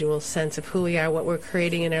individual sense of who we are, what we're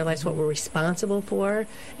creating in our lives, what we're responsible for,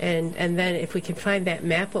 and then if we can find that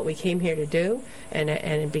map, what we came here to do,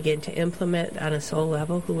 and begin to implement on a soul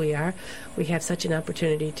level who we are, we have such an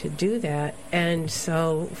opportunity to do that. And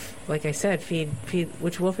so, like I said, feed.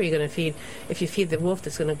 Which wolf are you going to feed? If you feed the wolf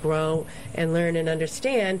that's going to grow and learn and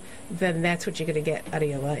understand, then that's what you're going to get out of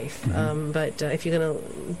your life. Mm-hmm. But if you're going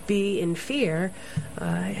to be in fear,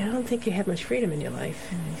 I don't think you have much freedom in your life.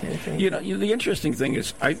 Kind of thing. The interesting thing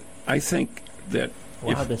is, I think that.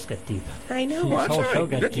 Wow, this got deep. I know. Well, that's all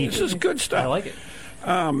right. This is good stuff. I like it.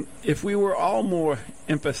 If we were all more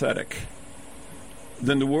empathetic,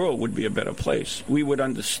 then the world would be a better place. We would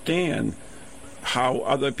understand how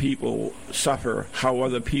other people suffer, how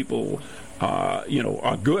other people,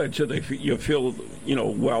 are good, so you feel,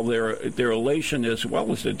 well, their elation as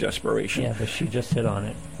well as their desperation. Yeah, but she just hit on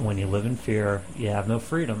it. When you live in fear, you have no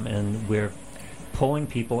freedom, and we're pulling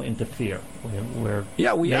people into fear. We're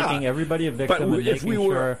making everybody a victim. But if we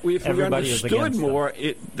understood more,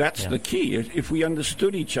 that's Yeah. the key. If we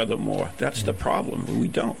understood each other more, that's the problem. We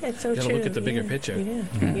don't. That's so You got to true. look at the bigger picture.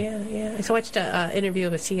 Yeah. I watched an interview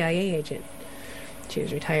of a CIA agent. She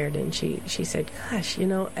was retired, and she said, "Gosh,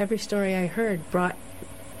 every story I heard brought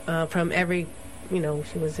from every,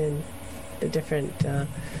 she was in the different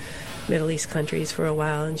Middle East countries for a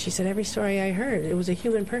while, and she said every story I heard, it was a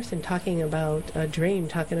human person talking about a dream,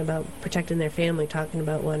 talking about protecting their family, talking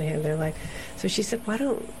about wanting to have their life." So she said, "Why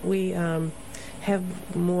don't we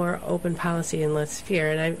have more open policy and less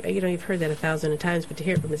fear?" And you've heard that 1,000 times, but to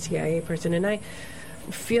hear it from a CIA person, and I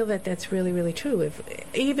feel that that's really, really true. If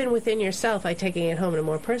even within yourself, like taking it home and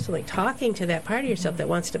more personally, talking to that part of yourself that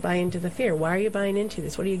wants to buy into the fear. Why are you buying into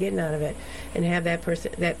this? What are you getting out of it? And have that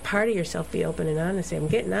person, that part of yourself, be open and honest. Say, I'm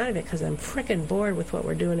getting out of it because I'm frickin' bored with what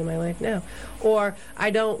we're doing in my life now, or I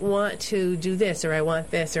don't want to do this, or I want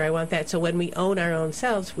this, or I want that. So when we own our own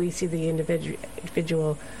selves, we see the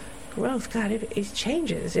individual growth. God, it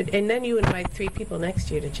changes, and then you invite 3 people next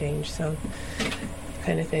to you to change. So,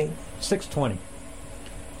 kind of thing. 6:20.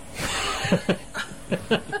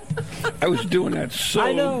 I was doing that so...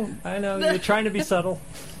 I know. You're trying to be subtle.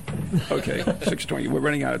 Okay, 6:20. We're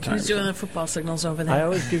running out of time. He's doing the football signals over there. I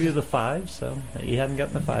always give you the 5, so you haven't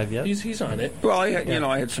gotten the 5 yet. He's on it. Well,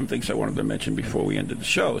 I had some things I wanted to mention before we ended the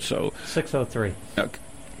show, so... 6:03. Okay.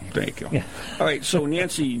 Thank you. Yeah. All right, so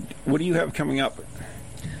Nancy, what do you have coming up?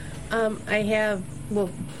 I have,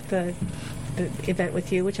 the the event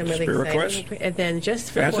with you, which I'm really Spirit excited. Quest? And then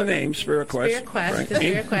just That's the name, Spirit Quest. Spirit Quest, Right. the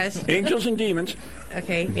Spirit Quest. Angels and Demons.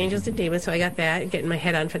 Okay, Angels and Demons. So I got that, getting my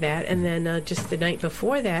head on for that. And then just the night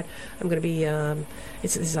before that, I'm going to be,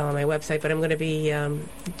 this is all on my website, but I'm going to be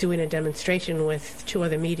doing a demonstration with 2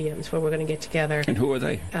 other mediums where we're going to get together. And who are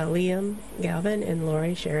they? Liam Galvin and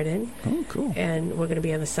Lori Sheridan. Oh, cool. And we're going to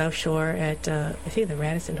be on the South Shore at, I think, the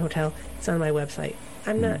Radisson Hotel. It's on my website.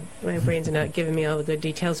 My brains are not giving me all the good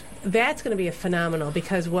details. That's going to be a phenomenal,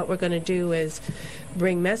 because what we're going to do is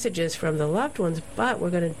bring messages from the loved ones, but we're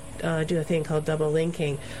going to do a thing called double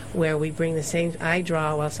linking, where we bring the same, I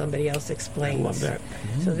draw while somebody else explains. I love that.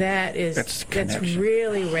 So that's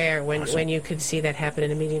really rare when you could see that happen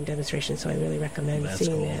in a medium demonstration, so I really recommend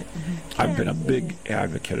seeing that. I've been a big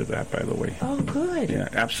advocate of that, by the way. Oh, good. Yeah,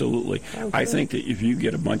 absolutely. Oh, I good. think that if you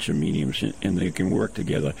get a bunch of mediums and they can work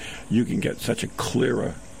together, you can get such a clearer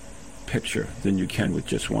picture than you can with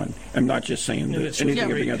just one. I'm not just saying that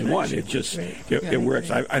anything against one. It just it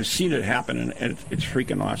works. I've seen it happen, and it's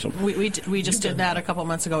freaking awesome. We just did that a couple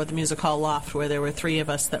months ago at the Music Hall Loft, where there were 3 of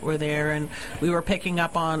us that were there, and we were picking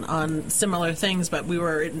up on similar things, but we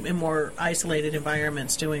were in more isolated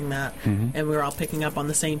environments doing that, and we were all picking up on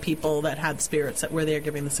the same people that had spirits that were there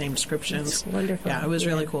giving the same descriptions. It's wonderful. Yeah, it was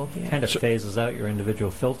really cool. Kind of phases out your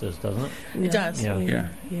individual filters, doesn't it? It does. Yeah.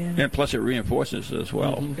 And plus it reinforces it as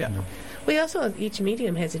well. Yeah. We also, each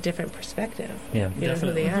medium has a different perspective. Yeah, you know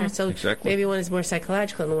who they are. So exactly. maybe one is more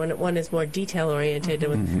psychological and one is more detail-oriented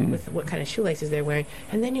with what kind of shoelaces they're wearing.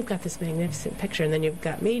 And then you've got this magnificent picture, and then you've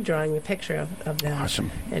got me drawing the picture of them.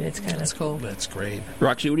 Awesome. And it's kind of cool. That's great.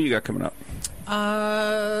 Roxy, what do you got coming up?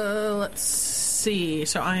 Let's see.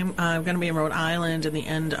 So I'm going to be in Rhode Island in the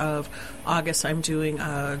end of August. I'm doing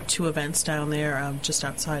 2 events down there, just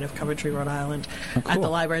outside of Coventry, Rhode Island, at the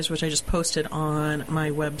libraries, which I just posted on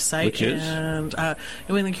my website. Which is? And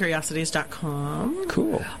NewEnglandCuriosities.com.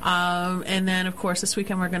 Cool. And then, of course, this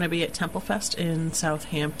weekend we're going to be at Temple Fest in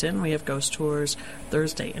Southampton. We have ghost tours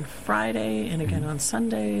Thursday and Friday, and again on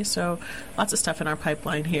Sunday. So lots of stuff in our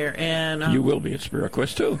pipeline here. And You will be at Spirit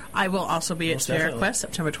Quest, too. I will also be at Most Spirit definitely. Quest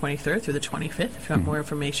September 23rd through the 25th. If you want more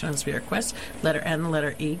information on Spirit Quest, letter N,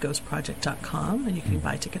 letter E, ghostproject.com, and you can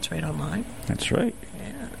buy tickets right online. That's right.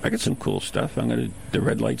 Yeah. I got some cool stuff. I'm going to the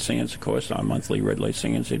Red Light Sands, of course. Our monthly Red Light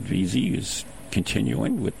Sands at VZ is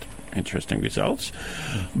continuing with interesting results.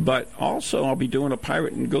 But also, I'll be doing a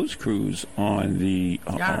pirate and ghost cruise on the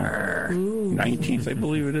 19th, I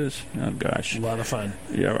believe it is. Oh, gosh. A lot of fun.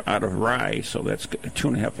 Yeah, out of Rye. So that's a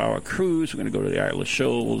 2.5-hour cruise. We're going to go to the Isle of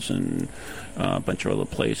Shoals and a bunch of other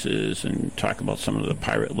places and talk about some of the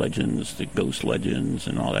pirate legends, the ghost legends,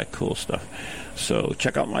 and all that cool stuff. So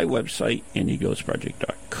check out my website,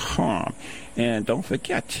 IndieGhostProject.com. And don't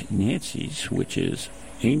forget Nancy's, which is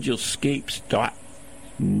angelscapes.net.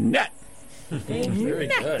 Very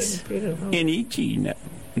good.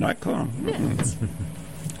 NETnet.com.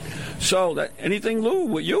 So, anything, Lou,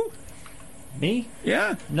 with you? Me?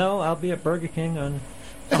 Yeah. No, I'll be at Burger King on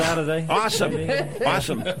Saturday. Awesome.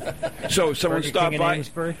 Awesome. So, if someone Burger stopped King in by,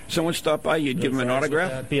 Amesbury. you'd give them an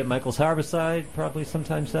autograph? Be at Michael's Harborside probably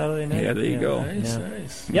sometime Saturday night. Yeah, there you go.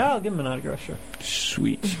 Nice. Yeah, I'll give him an autograph, sure.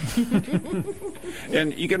 Sweet.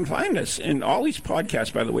 And you can find us in all these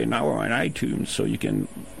podcasts, by the way, now are on iTunes, so you can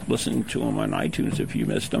listen to them on iTunes if you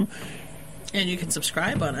missed them. And you can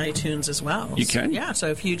subscribe on iTunes as well. You can? Yeah, so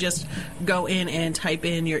if you just go in and type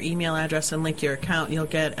in your email address and link your account, you'll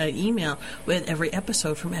get an email with every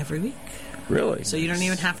episode from every week. Really? So you don't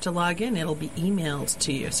even have to log in. It'll be emailed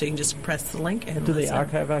to you. So you can just press the link and Do they listen.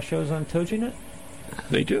 archive our shows on TogiNet?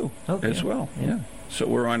 They do, Okay. as well. Yeah. So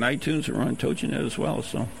we're on iTunes, we're on TogiNet as well.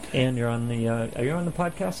 So And you're on the, are you on the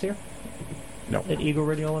podcast here? No. At Eagle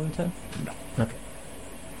Radio 1110? No. Okay.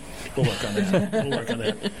 We'll work on that. We'll work on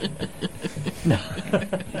that.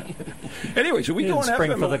 Anyways, are we You going didn't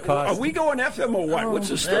spring FM? for the cost. Are we going FM or what? What's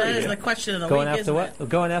the story That is here? the question of the Going week, after isn't what? it?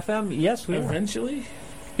 Going FM? Yes, we are. Eventually?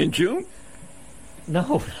 In June?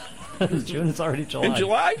 No. June is already July. In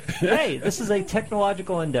July? Hey, this is a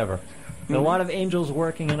technological endeavor. A lot of angels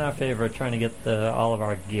working in our favor, trying to get all of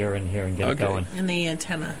our gear in here and get it Okay. going. And the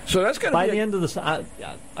antenna. So that's going to By be the end of the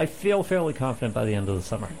I feel fairly confident by the end of the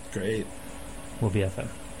summer Great. we'll be FM.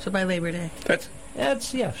 So by Labor Day.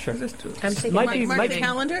 It's yeah, sure. I'm thinking Mark the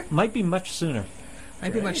calendar. Might be much sooner.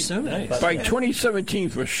 Might be much sooner. Nice. by 2017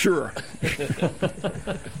 for sure.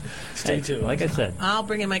 Stay tuned. Like I said. I'll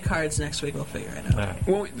bring in my cards next week. We'll figure it out. All right.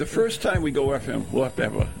 Well, the first time we go FM, we'll have to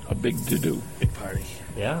have a big to-do Big party.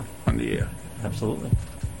 Yeah, on the air. absolutely.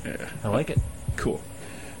 Yeah. I like it. Cool.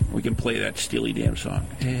 We can play that Steely Dan song.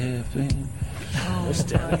 FM. Oh, No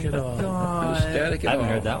static at all. No static I at haven't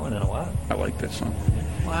all. heard that one in a while. I like that song.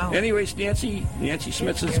 Wow. Anyways, Nancy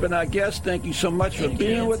Smith has been our guest. Thank you so much for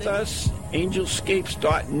being with us.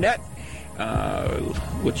 Angelscapes.net.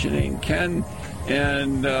 What's your name? Ken.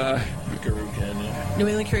 And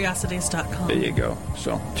NewEnglandCuriosities.com. There you go.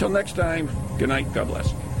 So, till next time, good night. God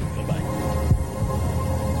bless. Bye-bye.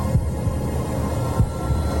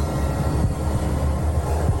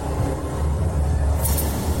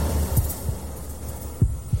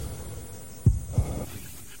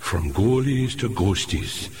 From ghoulies to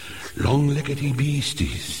ghosties, long-leggedy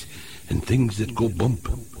beasties, and things that go bump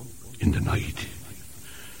in the night.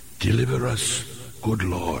 Deliver us, good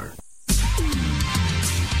Lord.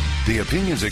 The opinions